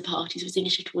progressive parties. We're seeing a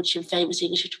shift towards Sinn Féin, we're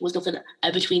seeing a shift towards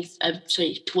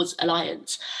towards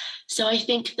Alliance. So I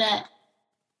think that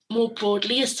more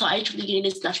broadly, aside from the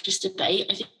unionist nationalist debate,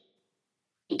 I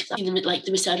think like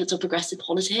the resurgence of progressive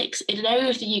politics in an area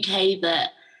of the UK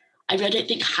that I don't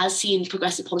think has seen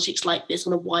progressive politics like this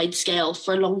on a wide scale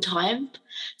for a long time.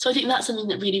 So I think that's something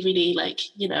that really, really, like,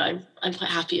 you know, I'm quite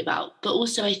happy about. But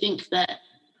also I think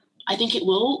it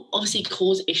will obviously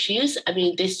cause issues. I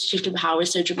mean, this shift in power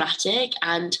is so dramatic,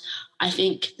 and I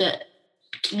think that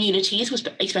communities will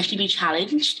especially be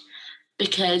challenged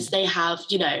because they have,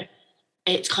 you know,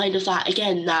 it's kind of that,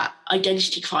 again, that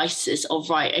identity crisis of,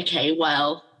 right, okay,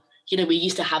 well, you know, we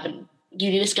used to have a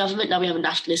unionist government, now we have a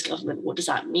nationalist government. What does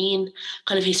that mean?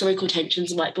 Kind of historical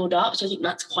tensions might build up. So I think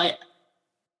that's quite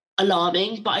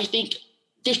alarming. But I think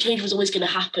this change was always going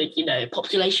to happen. You know,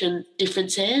 population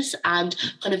differences and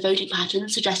kind of voting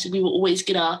patterns suggested we were always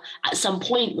going to, at some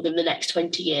point within the next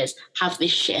 20 years, have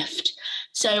this shift.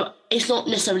 So it's not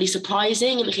necessarily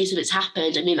surprising in the case of it's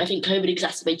happened. I mean, I think COVID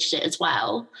exacerbated it as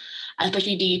well,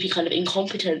 especially DUP kind of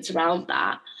incompetence around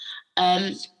that.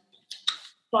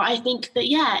 But I think that,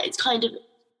 yeah, it's kind of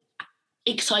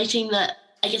exciting that,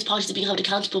 I guess, parties are being held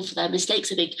accountable for their mistakes.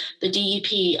 I think the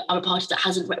DUP are a party that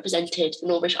hasn't represented the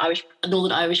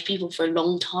Northern Irish people for a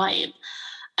long time.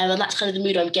 And that's kind of the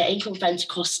mood I'm getting from friends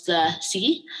across the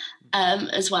sea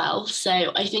as well.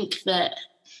 So I think that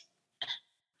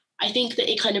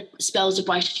it kind of spells a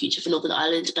brighter future for Northern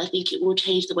Ireland, and I think it will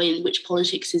change the way in which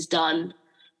politics is done.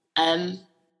 And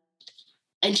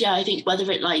yeah, I think whether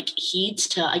it like heeds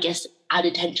to, I guess,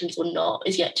 added tensions or not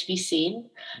is yet to be seen.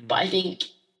 But I think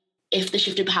if the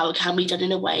shift in power can be done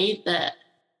in a way that,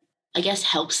 I guess,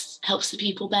 helps the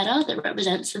people better, that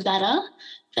represents them better,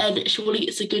 then surely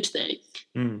it's a good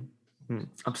thing.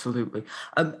 Absolutely.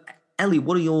 Ellie,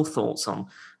 what are your thoughts on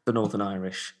the Northern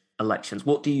Irish elections?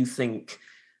 What do you think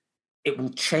it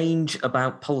will change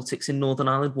about politics in Northern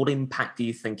Ireland? What impact do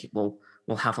you think it will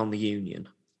have on the Union?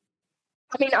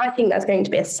 I mean, I think there's going to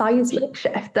be a seismic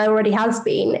shift. There already has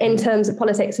been in terms of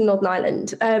politics in Northern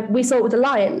Ireland. We saw it with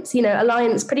Alliance. You know,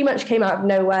 Alliance pretty much came out of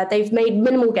nowhere. They've made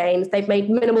minimal gains. They've made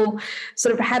minimal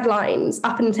sort of headlines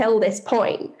up until this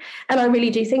point. And I really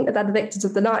do think that they're the victors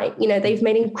of the night. You know, they've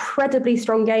made incredibly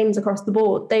strong gains across the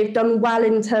board. They've done well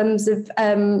in terms of,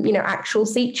 you know, actual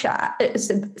seat share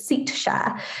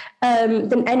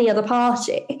than any other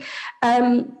party.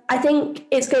 I think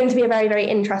it's going to be a very, very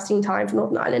interesting time for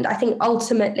Northern Ireland. I think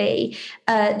ultimately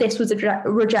this was a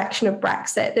rejection of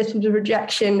Brexit. This was a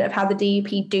rejection of how the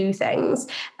DUP do things.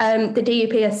 The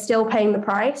DUP is still paying the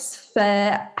price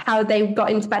for how they got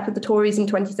into bed with the Tories in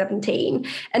 2017.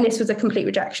 And this was a complete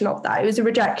rejection of that. It was a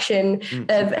rejection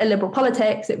of a liberal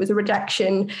politics. It was a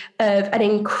rejection of an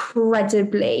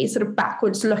incredibly sort of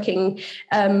backwards looking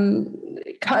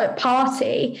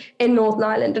party in Northern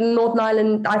Ireland. And Northern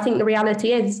Ireland, I think the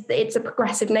reality is it's a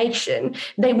progressive nation.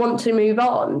 They want to move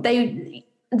on. The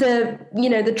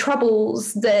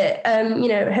troubles that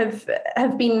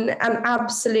have been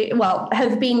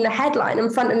have been the headline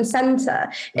and front and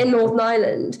centre in Northern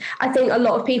Ireland. I think a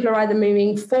lot of people are either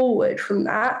moving forward from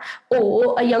that,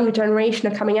 or a younger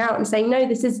generation are coming out and saying, no,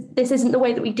 this isn't the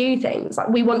way that we do things. Like,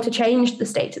 we want to change the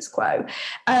status quo.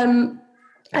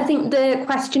 I think the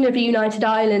question of United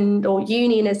Ireland or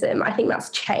unionism, I think that's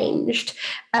changed.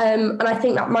 And I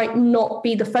think that might not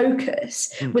be the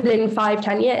focus within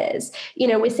 5-10 years. You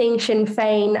know, we're seeing Sinn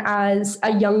Féin as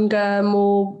a younger,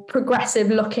 more progressive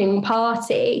looking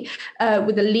party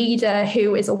with a leader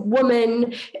who is a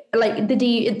woman. Like the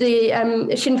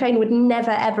Sinn Féin would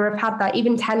never, ever have had that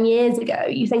even 10 years ago.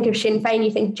 You think of Sinn Féin,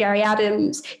 you think of Gerry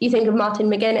Adams, you think of Martin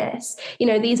McGuinness. You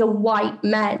know, these are white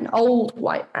men, old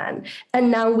white men.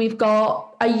 And now now we've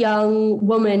got a young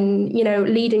woman,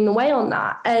 leading the way on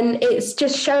that. And it's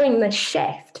just showing the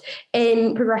shift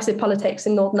in progressive politics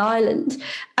in Northern Ireland.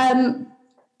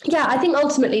 I think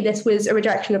ultimately this was a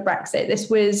rejection of Brexit.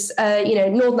 This was,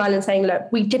 Northern Ireland saying, look,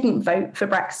 we didn't vote for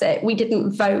Brexit. We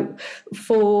didn't vote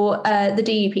for the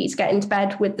DUP to get into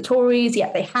bed with the Tories,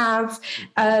 yet they have.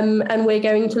 And we're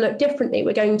going to look differently.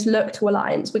 We're going to look to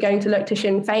Alliance. We're going to look to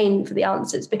Sinn Féin for the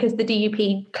answers, because the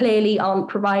DUP clearly aren't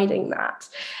providing that.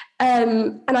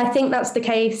 And I think that's the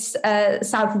case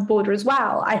south of the border as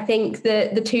well. I think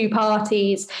that the two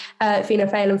parties, Fianna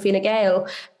Fáil and Fine Gael,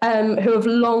 who have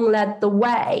long led the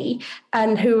way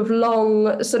and who have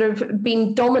long sort of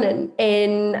been dominant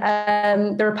in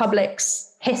the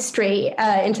Republic's history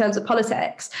in terms of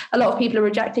politics, a lot of people are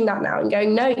rejecting that now and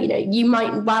going, no, you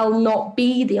might well not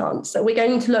be the answer. We're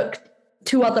going to look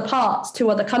to other parts, to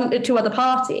other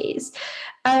parties.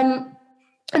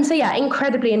 And so,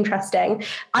 incredibly interesting.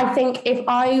 I think if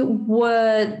I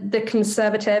were the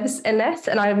Conservatives in this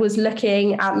and I was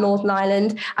looking at Northern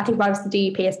Ireland, I think if I was the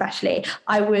DUP especially,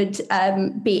 I would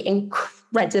be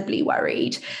incredibly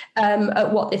worried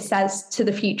at what this says to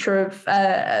the future of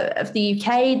the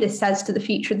UK. This says to the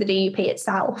future of the DUP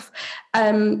itself.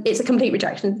 It's a complete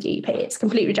rejection of the DUP. It's a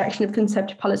complete rejection of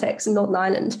Conservative politics in Northern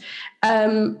Ireland.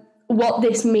 What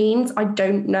this means, I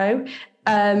don't know.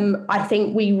 I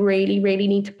think we really, really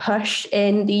need to push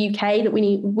in the UK, that we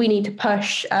need to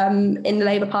push in the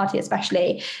Labour Party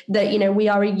especially, that, we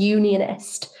are a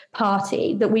unionist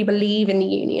party, that we believe in the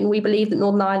union. We believe that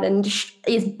Northern Ireland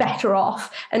is better off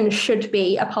and should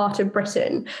be a part of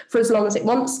Britain for as long as it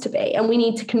wants to be. And we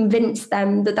need to convince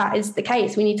them that that is the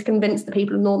case. We need to convince the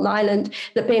people of Northern Ireland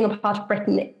that being a part of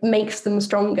Britain makes them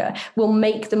stronger, will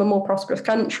make them a more prosperous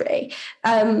country.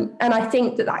 And I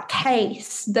think that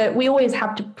case that we always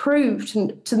have to prove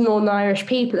to the Northern Irish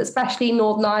people, especially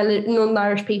Northern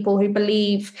Irish people who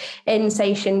believe in,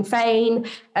 say, Sinn Féin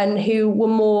and who were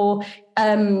more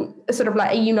sort of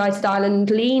like a United Ireland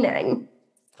leaning,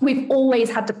 we've always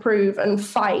had to prove and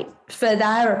fight for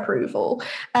their approval.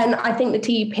 And I think the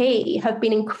TUP have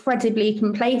been incredibly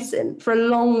complacent for a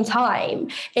long time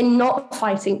in not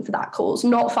fighting for that cause,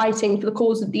 not fighting for the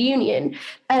cause of the union.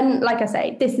 And like I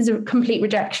say, this is a complete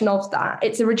rejection of that.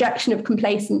 It's a rejection of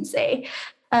complacency.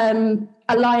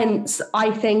 Alliance,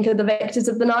 I think, are the victors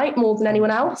of the night more than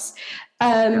anyone else.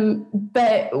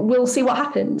 But we'll see what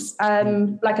happens.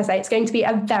 Like I say, it's going to be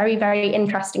a very, very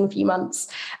interesting few months.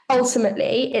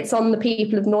 Ultimately, it's on the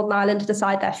people of Northern Ireland to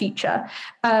decide their future.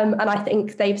 And I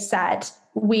think they've said,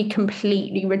 we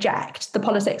completely reject the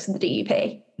politics of the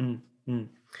DUP.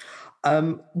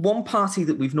 One party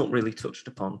that we've not really touched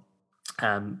upon,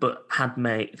 but had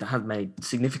made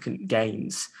significant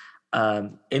gains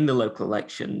in the local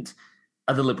elections,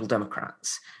 are the Liberal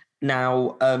Democrats.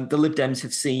 Now, the Lib Dems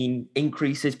have seen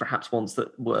increases, perhaps ones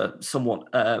that were somewhat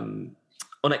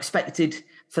unexpected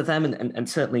for them, and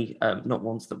certainly not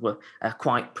ones that were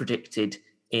quite predicted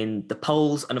in the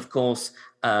polls. And of course,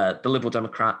 the Liberal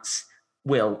Democrats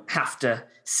will have to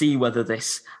see whether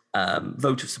this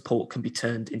vote of support can be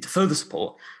turned into further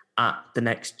support at the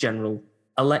next general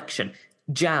election.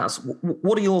 Jazz,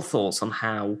 what are your thoughts on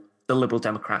how the Liberal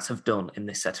Democrats have done in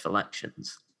this set of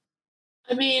elections?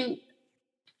 I mean,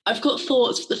 I've got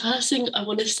thoughts. The first thing I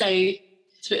want to say,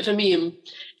 it's a bit of a meme,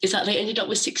 is that they ended up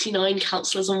with 69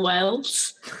 councillors in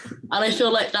Wales. And I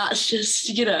feel like that's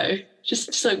just,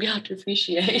 just something we have to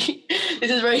appreciate.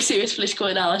 This is very serious political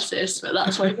analysis, but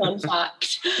that's my fun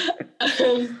fact.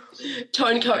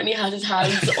 Tony currently has his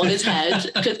hands on his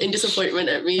head in disappointment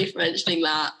at me for mentioning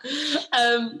that.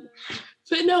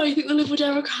 But no, I think the Liberal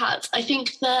Democrats, I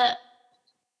think that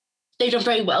they've done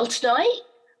very well tonight.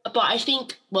 But I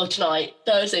think, tonight,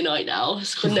 Thursday night now,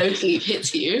 so no sleep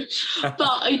hits you.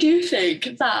 But I do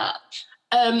think that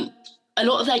a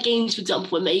lot of their gains, for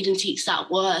example, were made in seats that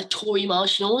were Tory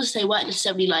marginals. They weren't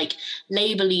necessarily like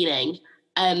Labour-leaning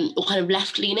or kind of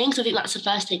left-leaning. So I think that's the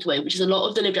first takeaway, which is a lot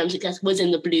of the Lib Dem success was in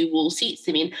the blue wall seats.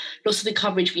 I mean, lots of the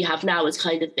coverage we have now is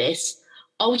kind of this,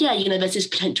 there's this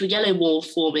potential yellow wall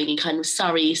forming in kind of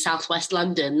Surrey, southwest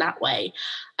London, that way.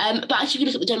 But actually, if you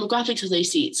look at the demographics of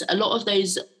those seats, a lot of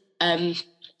those,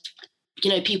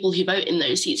 people who vote in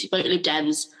those seats, who vote Lib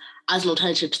Dems as an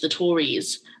alternative to the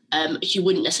Tories, who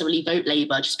wouldn't necessarily vote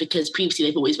Labour just because previously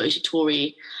they've always voted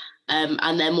Tory,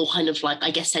 and they're more kind of like,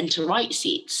 I guess, centre-right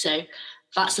seats. So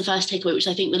that's the first takeaway, which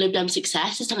I think the Lib Dem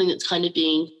success is something that's kind of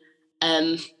being,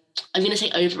 I'm going to say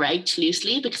over-egged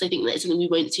loosely, because I think that it's something we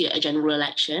won't see at a general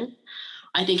election.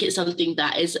 I think it's something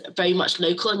that is very much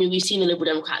local. I mean, we've seen the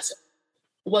Liberal Democrats,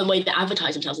 one way they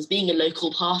advertise themselves as being a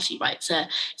local party, right? It's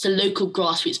a local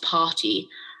grassroots party.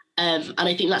 And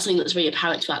I think that's something that's very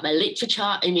apparent throughout their literature.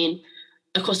 I mean,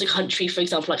 across the country, for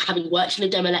example, like having worked in the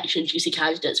Dem elections, you see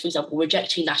candidates, for example,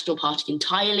 rejecting National Party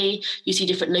entirely. You see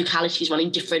different localities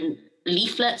running different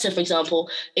leaflets. So, for example,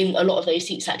 in a lot of those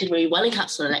seats that did very well in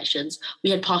council elections,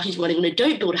 we had parties running on a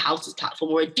Don't Build Houses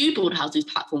platform or a Do Build Houses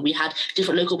platform. We had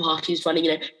different local parties running,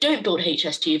 Don't Build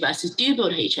HS2 versus Do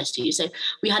Build HS2. So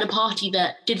we had a party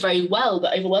that did very well,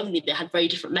 but overwhelmingly they had very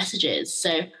different messages.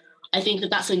 So I think that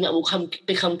that's something that will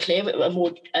become clear at a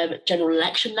more general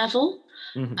election level.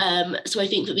 Mm-hmm. So I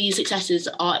think that these successes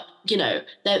are,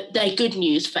 they're good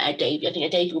news for Ed Davey. I think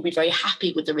Ed Davey will be very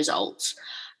happy with the results,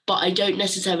 but I don't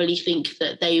necessarily think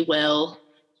that they will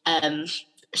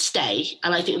stay.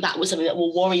 And I think that was something that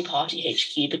will worry Party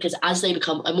HQ, because as they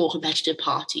become a more competitive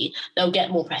party, they'll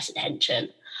get more press attention.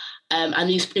 And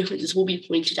these differences will be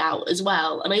pointed out as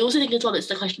well. And I also think as well, it's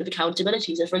the question of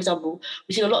accountability. So, for example,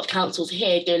 we've seen a lot of councils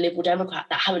here go Liberal Democrat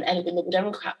that haven't ever been Liberal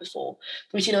Democrat before.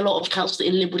 We've seen a lot of councils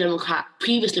in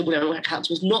previous Liberal Democrat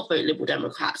councils not vote Liberal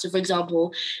Democrat. So, for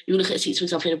example, you look at seats, for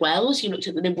example, in Wales, you looked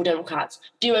at the Liberal Democrats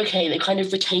do okay. They kind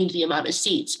of retained the amount of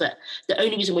seats. But the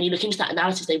only reason when you look into that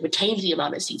analysis, they retained the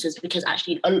amount of seats is because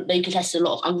actually they contested a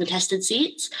lot of uncontested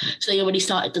seats. So they already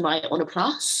started the night on a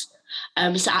plus.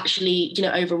 So actually,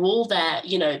 overall,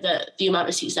 the amount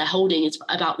of seats they're holding is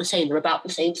about the same. They're about the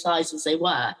same size as they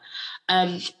were.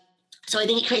 So I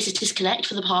think it creates a disconnect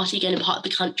for the party, again, in part of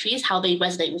the country, is how they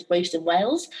resonate with voters in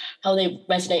Wales, how they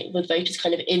resonate with voters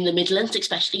kind of in the Midlands,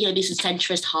 especially. This is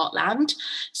centrist heartland.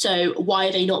 So why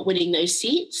are they not winning those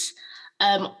seats?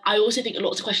 I also think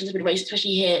lots of questions have been raised,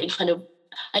 especially here in kind of,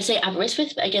 I say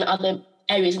Aberystwyth, but again, other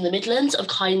areas in the Midlands of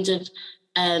kind of,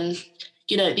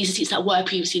 these are seats that were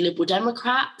previously Liberal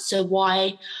Democrat. So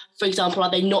why, for example,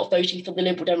 are they not voting for the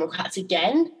Liberal Democrats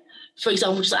again? For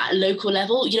example, just at a local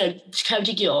level,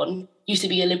 Ceredigion used to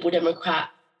be a Liberal Democrat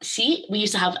seat. We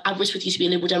used to have Aberystwyth used to be a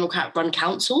Liberal Democrat run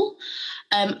council.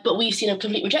 But we've seen a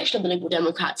complete rejection of the Liberal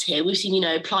Democrats here. We've seen,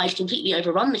 Plaid completely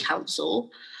overrun the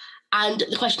council. And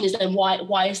the question is then,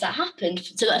 why has that happened?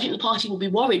 So I think the party will be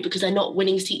worried because they're not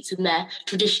winning seats in their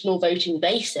traditional voting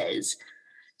bases.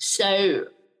 So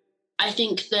I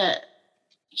think that,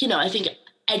 I think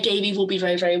Ed Davey will be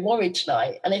very, very worried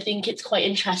tonight. And I think it's quite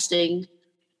interesting,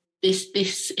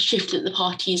 this shift that the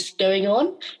party is going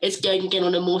on. It's going again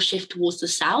on a more shift towards the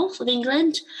south of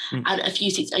England and a few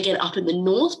seats again up in the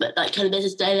north. But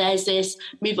there's this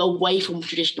move away from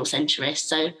traditional centrists.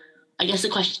 So I guess the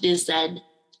question is then,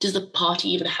 does the party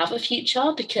even have a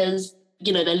future? Because,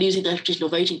 they're losing their traditional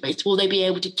voting base. Will they be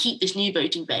able to keep this new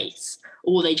voting base,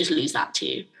 or will they just lose that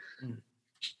too?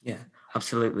 Yeah,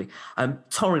 absolutely.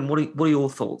 Torin, what are your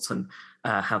thoughts on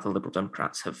how the Liberal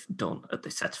Democrats have done at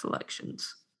this set of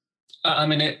elections?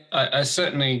 I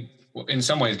certainly, in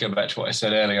some ways, go back to what I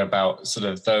said earlier about sort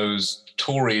of those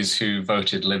Tories who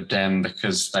voted Lib Dem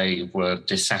because they were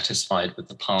dissatisfied with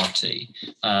the party.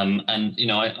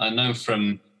 I know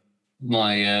from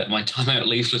my time out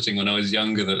leafleting when I was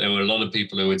younger that there were a lot of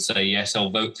people who would say, yes,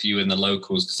 I'll vote for you in the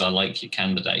locals because I like your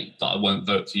candidate, but I won't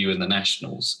vote for you in the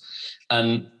nationals.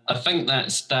 And I think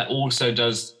that also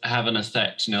does have an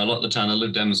effect. A lot of the time the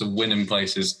Lib Dems will win in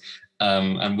places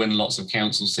and win lots of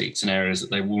council seats in areas that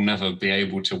they will never be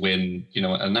able to win,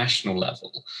 at a national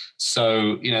level.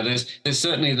 So, there's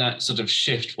certainly that sort of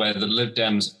shift where the Lib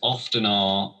Dems often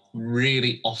are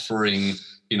really offering,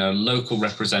 local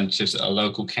representatives at a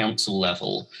local council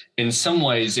level. In some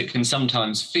ways, it can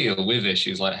sometimes feel with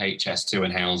issues like HS2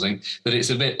 and housing that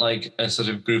it's a bit like a sort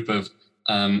of group of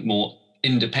more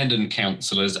independent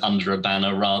councillors under a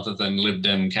banner rather than Lib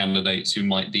Dem candidates who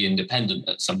might be independent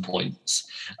at some points.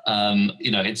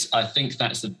 I think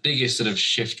that's the biggest sort of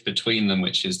shift between them,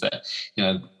 which is that,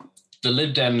 the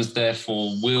Lib Dems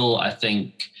therefore will, I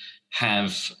think,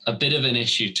 have a bit of an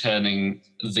issue turning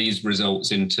these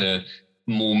results into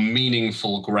more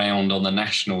meaningful ground on the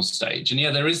national stage. And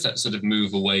there is that sort of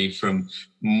move away from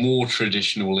more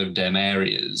traditional Lib Dem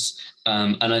areas.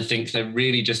 And I think they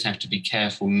really just have to be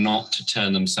careful not to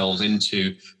turn themselves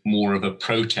into more of a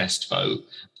protest vote,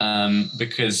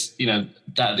 because,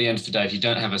 that at the end of the day, if you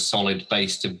don't have a solid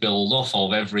base to build off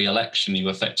of every election, you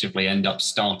effectively end up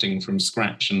starting from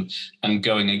scratch and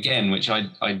going again, which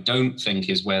I don't think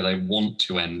is where they want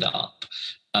to end up.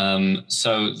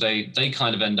 So they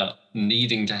kind of end up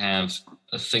needing to have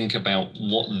a think about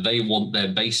what they want their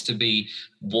base to be,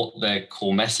 what their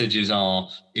core messages are,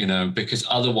 because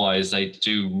otherwise they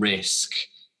do risk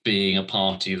being a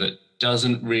party that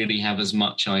doesn't really have as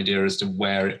much idea as to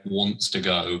where it wants to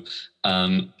go.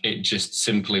 It just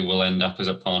simply will end up as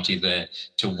a party there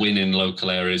to win in local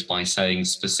areas by saying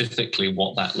specifically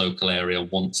what that local area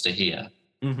wants to hear.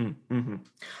 Mm-hmm,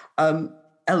 mm-hmm.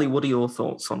 Ellie, what are your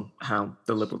thoughts on how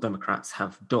the Liberal Democrats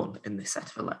have done in this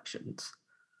set of elections?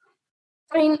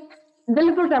 I mean, the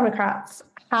Liberal Democrats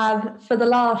have, for the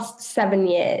last 7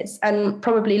 years, and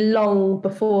probably long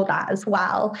before that as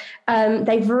well,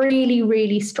 they've really,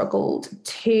 really struggled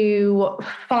to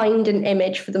find an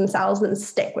image for themselves and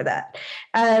stick with it.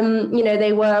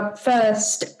 They were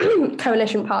first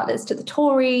coalition partners to the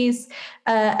Tories,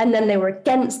 and then they were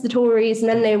against the Tories, and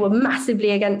then they were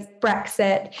massively against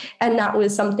Brexit, and that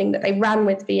was something that they ran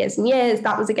with for years and years.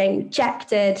 That was again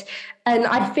rejected. And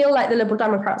I feel like the Liberal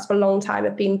Democrats for a long time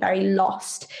have been very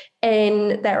lost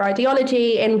in their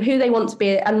ideology, in who they want to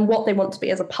be and what they want to be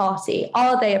as a party.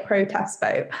 Are they a protest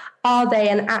vote? Are they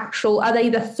are they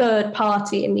the third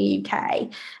party in the UK?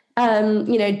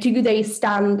 Do they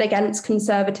stand against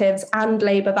Conservatives and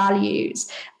Labour values?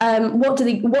 What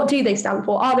do they stand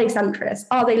for? Are they centrist?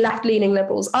 Are they left-leaning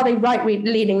Liberals? Are they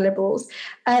right-leaning Liberals?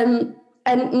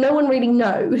 And no one really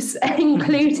knows,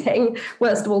 including,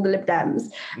 worst of all, the Lib Dems.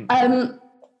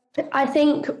 I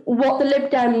think what the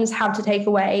Lib Dems have to take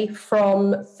away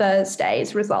from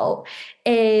Thursday's result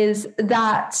is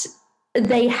that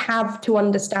they have to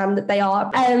understand that they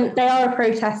are a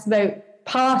protest vote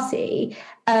party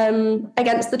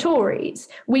against the Tories.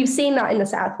 We've seen that in the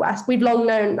Southwest. We've long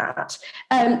known that.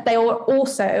 They are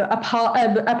also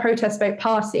a protest vote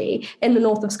party in the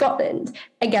north of Scotland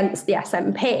against the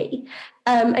SNP.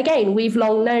 Again, we've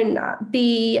long known that.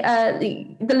 The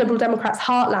Liberal Democrats'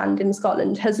 heartland in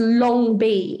Scotland has long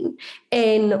been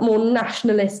in more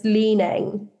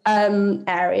nationalist-leaning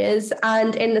areas,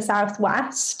 and in the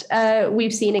Southwest,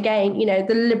 we've seen again,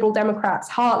 the Liberal Democrats'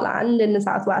 heartland in the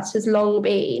Southwest has long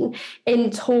been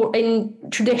in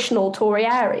traditional Tory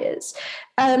areas.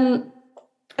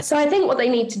 So I think what they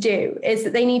need to do is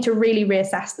that they need to really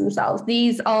reassess themselves.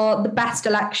 These are the best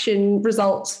election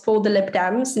results for the Lib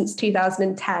Dems since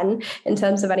 2010 in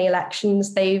terms of any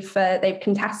elections they've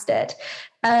contested.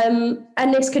 And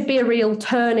this could be a real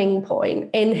turning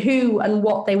point in who and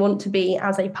what they want to be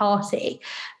as a party.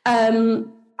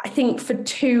 I think for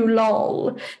too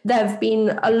long, there have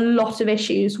been a lot of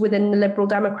issues within the Liberal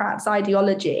Democrats'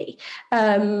 ideology,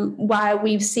 where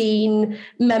we've seen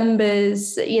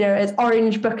members, as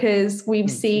orange bookers, we've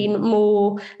seen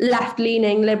more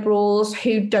left-leaning Liberals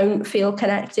who don't feel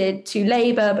connected to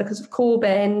Labour because of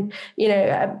Corbyn,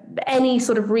 any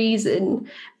sort of reason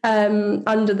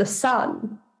under the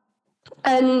sun.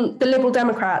 And the Liberal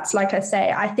Democrats, like I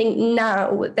say, I think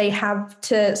now they have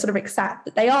to sort of accept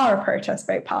that they are a protest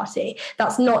vote party.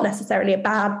 That's not necessarily a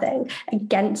bad thing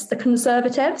against the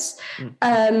Conservatives.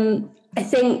 I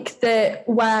think that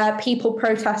where people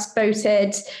protest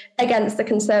voted against the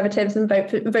Conservatives and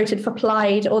voted for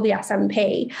Plaid or the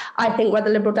SNP, I think where the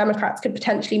Liberal Democrats could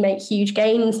potentially make huge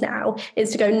gains now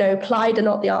is to go, no, Plaid are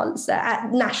not the answer.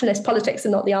 Nationalist politics are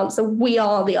not the answer. We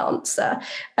are the answer.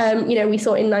 We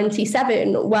saw in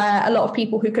 97 where a lot of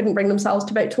people who couldn't bring themselves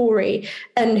to vote Tory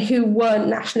and who weren't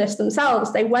nationalists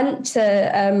themselves, they went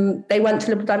to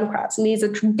Liberal Democrats, and these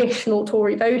are traditional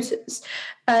Tory voters.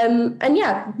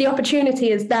 The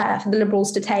opportunity is there for the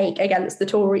Liberals to take against the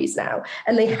Tories now,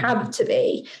 and they have to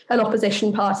be an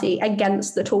opposition party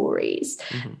against the Tories.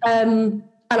 And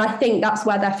I think that's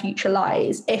where their future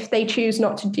lies. If they choose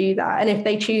not to do that, and if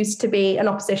they choose to be an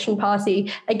opposition party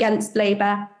against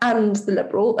Labour and the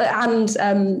Liberal and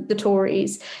the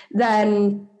Tories,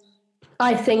 then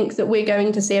I think that we're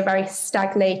going to see a very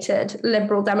stagnated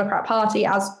Liberal Democrat Party,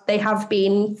 as they have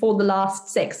been for the last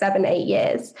 6, 7, 8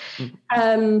 years.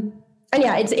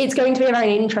 It's going to be a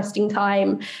very interesting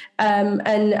time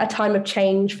and a time of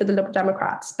change for the Liberal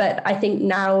Democrats. But I think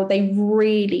now they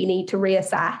really need to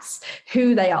reassess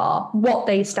who they are, what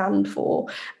they stand for,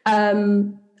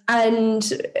 and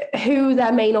who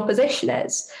their main opposition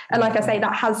is. And like I say,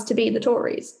 that has to be the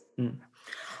Tories.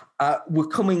 We're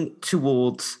coming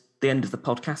towards the end of the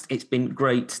podcast. It's been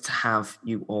great to have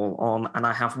you all on, and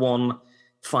I have one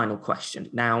final question.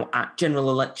 Now, at general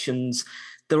elections,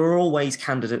 there are always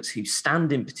candidates who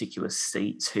stand in particular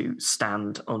seats, who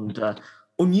stand under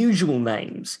unusual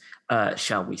names,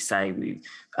 shall we say,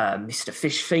 Mr.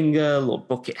 Fishfinger, Lord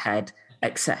Buckethead,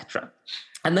 etc.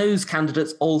 And those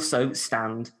candidates also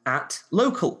stand at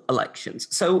local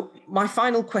elections. So my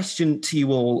final question to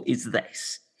you all is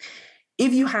this.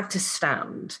 If you had to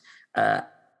stand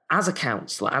as a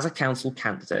councillor, as a council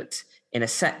candidate in a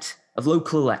set of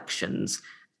local elections,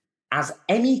 as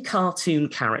any cartoon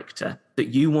character that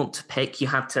you want to pick, you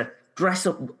had to dress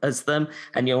up as them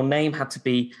and your name had to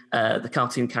be the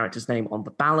cartoon character's name on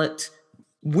the ballot,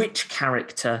 which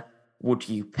character would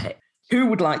you pick? Who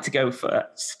would like to go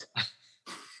first?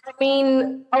 I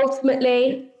mean,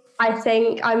 ultimately, I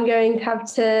think I'm going to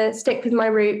have to stick with my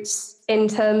roots in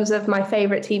terms of my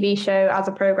favourite TV show as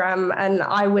a programme, and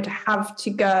I would have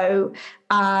to go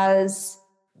as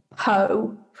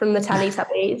Poe from the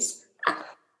Teletubbies.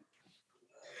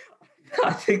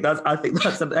 I think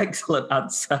that's an excellent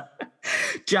answer.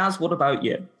 Jazz, what about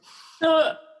you?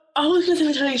 I was going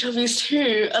to say Teletubbies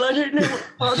too, and I don't know what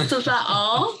parts of that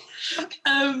are.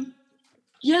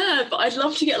 Yeah, but I'd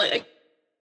love to get like a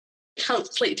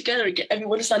council slate together and get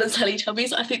everyone to sign as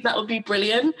Teletubbies. I think that would be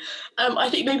brilliant. I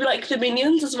think maybe like the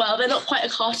Minions as well. They're not quite a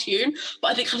cartoon,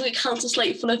 but I think having a council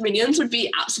slate full of Minions would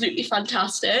be absolutely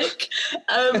fantastic.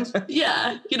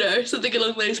 Yeah, something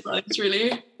along those lines,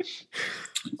 really.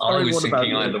 I was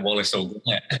thinking either Wallace or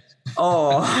Gwyneth.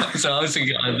 Oh. So I was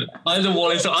thinking either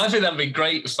Wallace or... I think that'd be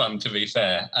great fun, to be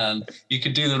fair. You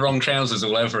could do the wrong trousers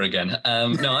all over again.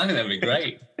 No, I think that'd be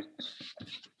great.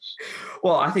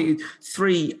 Well, I think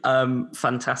 3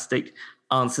 fantastic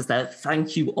answers there.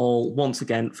 Thank you all once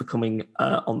again for coming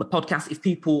on the podcast. If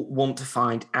people want to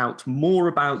find out more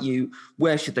about you,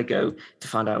 where should they go to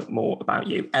find out more about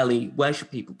you? Ellie, where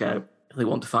should people go if they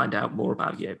want to find out more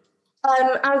about you?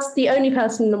 As the only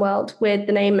person in the world with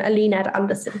the name Aline Ed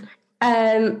Anderson,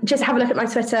 just have a look at my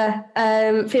Twitter.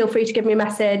 Feel free to give me a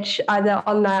message either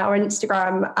on there or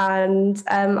Instagram, and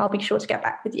I'll be sure to get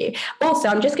back with you. Also,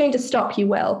 I'm just going to stop you,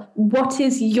 Will. What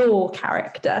is your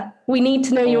character? We need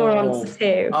to know your answer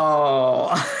too.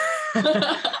 Oh.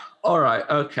 All right.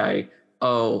 Okay.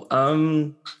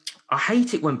 I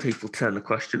hate it when people turn the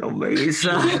question on me.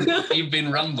 You've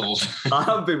been rumbled. I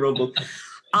have been rumbled.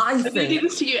 I think... do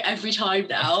this to you every time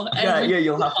now.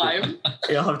 You'll have to.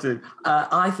 You'll have to.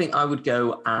 I think I would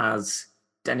go as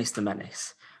Dennis the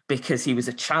Menace, because he was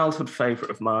a childhood favourite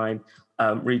of mine,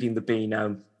 reading the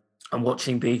Beano and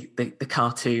watching the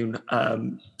cartoon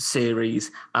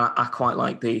series. And I quite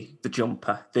like the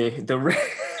jumper, the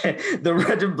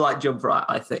red and black jumper.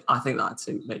 I think that'd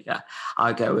suit me. Yeah,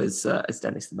 I go as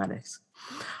Dennis the Menace.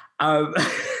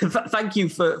 Thank you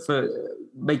for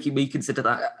making me consider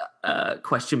that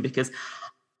question, because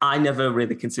I never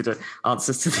really consider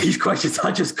answers to these questions.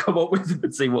 I just come up with them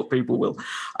and see what people will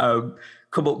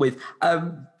come up with.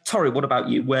 Tori, what about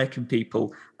you? Where can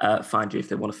people find you if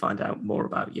they want to find out more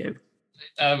about you?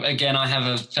 Again, I have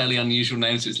a fairly unusual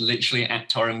name, so it's literally at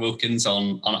Torin Wilkins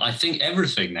on I think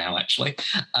everything now, actually.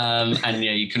 And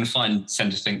yeah, you can find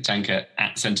Centre Think Tank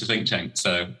at Centre Think Tank.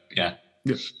 So yeah.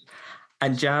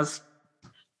 And Jazz?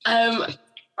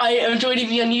 I am joining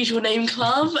the Unusual Name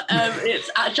Club.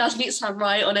 It's at Jazz Meets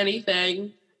Samurai on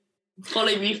anything.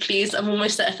 Follow me, please. I'm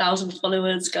almost at 1,000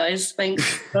 followers, guys.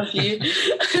 Thanks. Love you.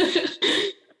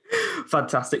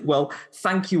 Fantastic. Well,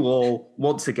 thank you all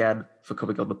once again for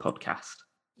coming on the podcast.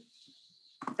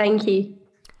 Thank you.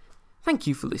 Thank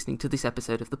you for listening to this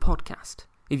episode of the podcast.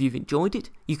 If you've enjoyed it,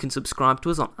 you can subscribe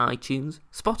to us on iTunes,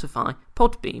 Spotify,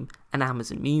 Podbeam, and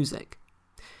Amazon Music.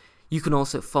 You can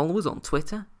also follow us on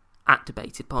Twitter,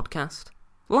 @DebatedPodcast,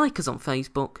 like us on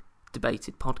Facebook,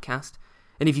 Debated Podcast,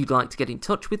 and if you'd like to get in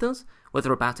touch with us,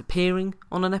 whether about appearing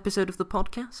on an episode of the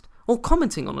podcast or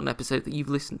commenting on an episode that you've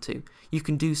listened to, you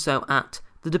can do so at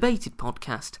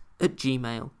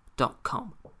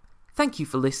thedebatedpodcast@gmail.com. Thank you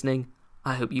for listening.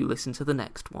 I hope you listen to the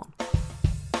next one.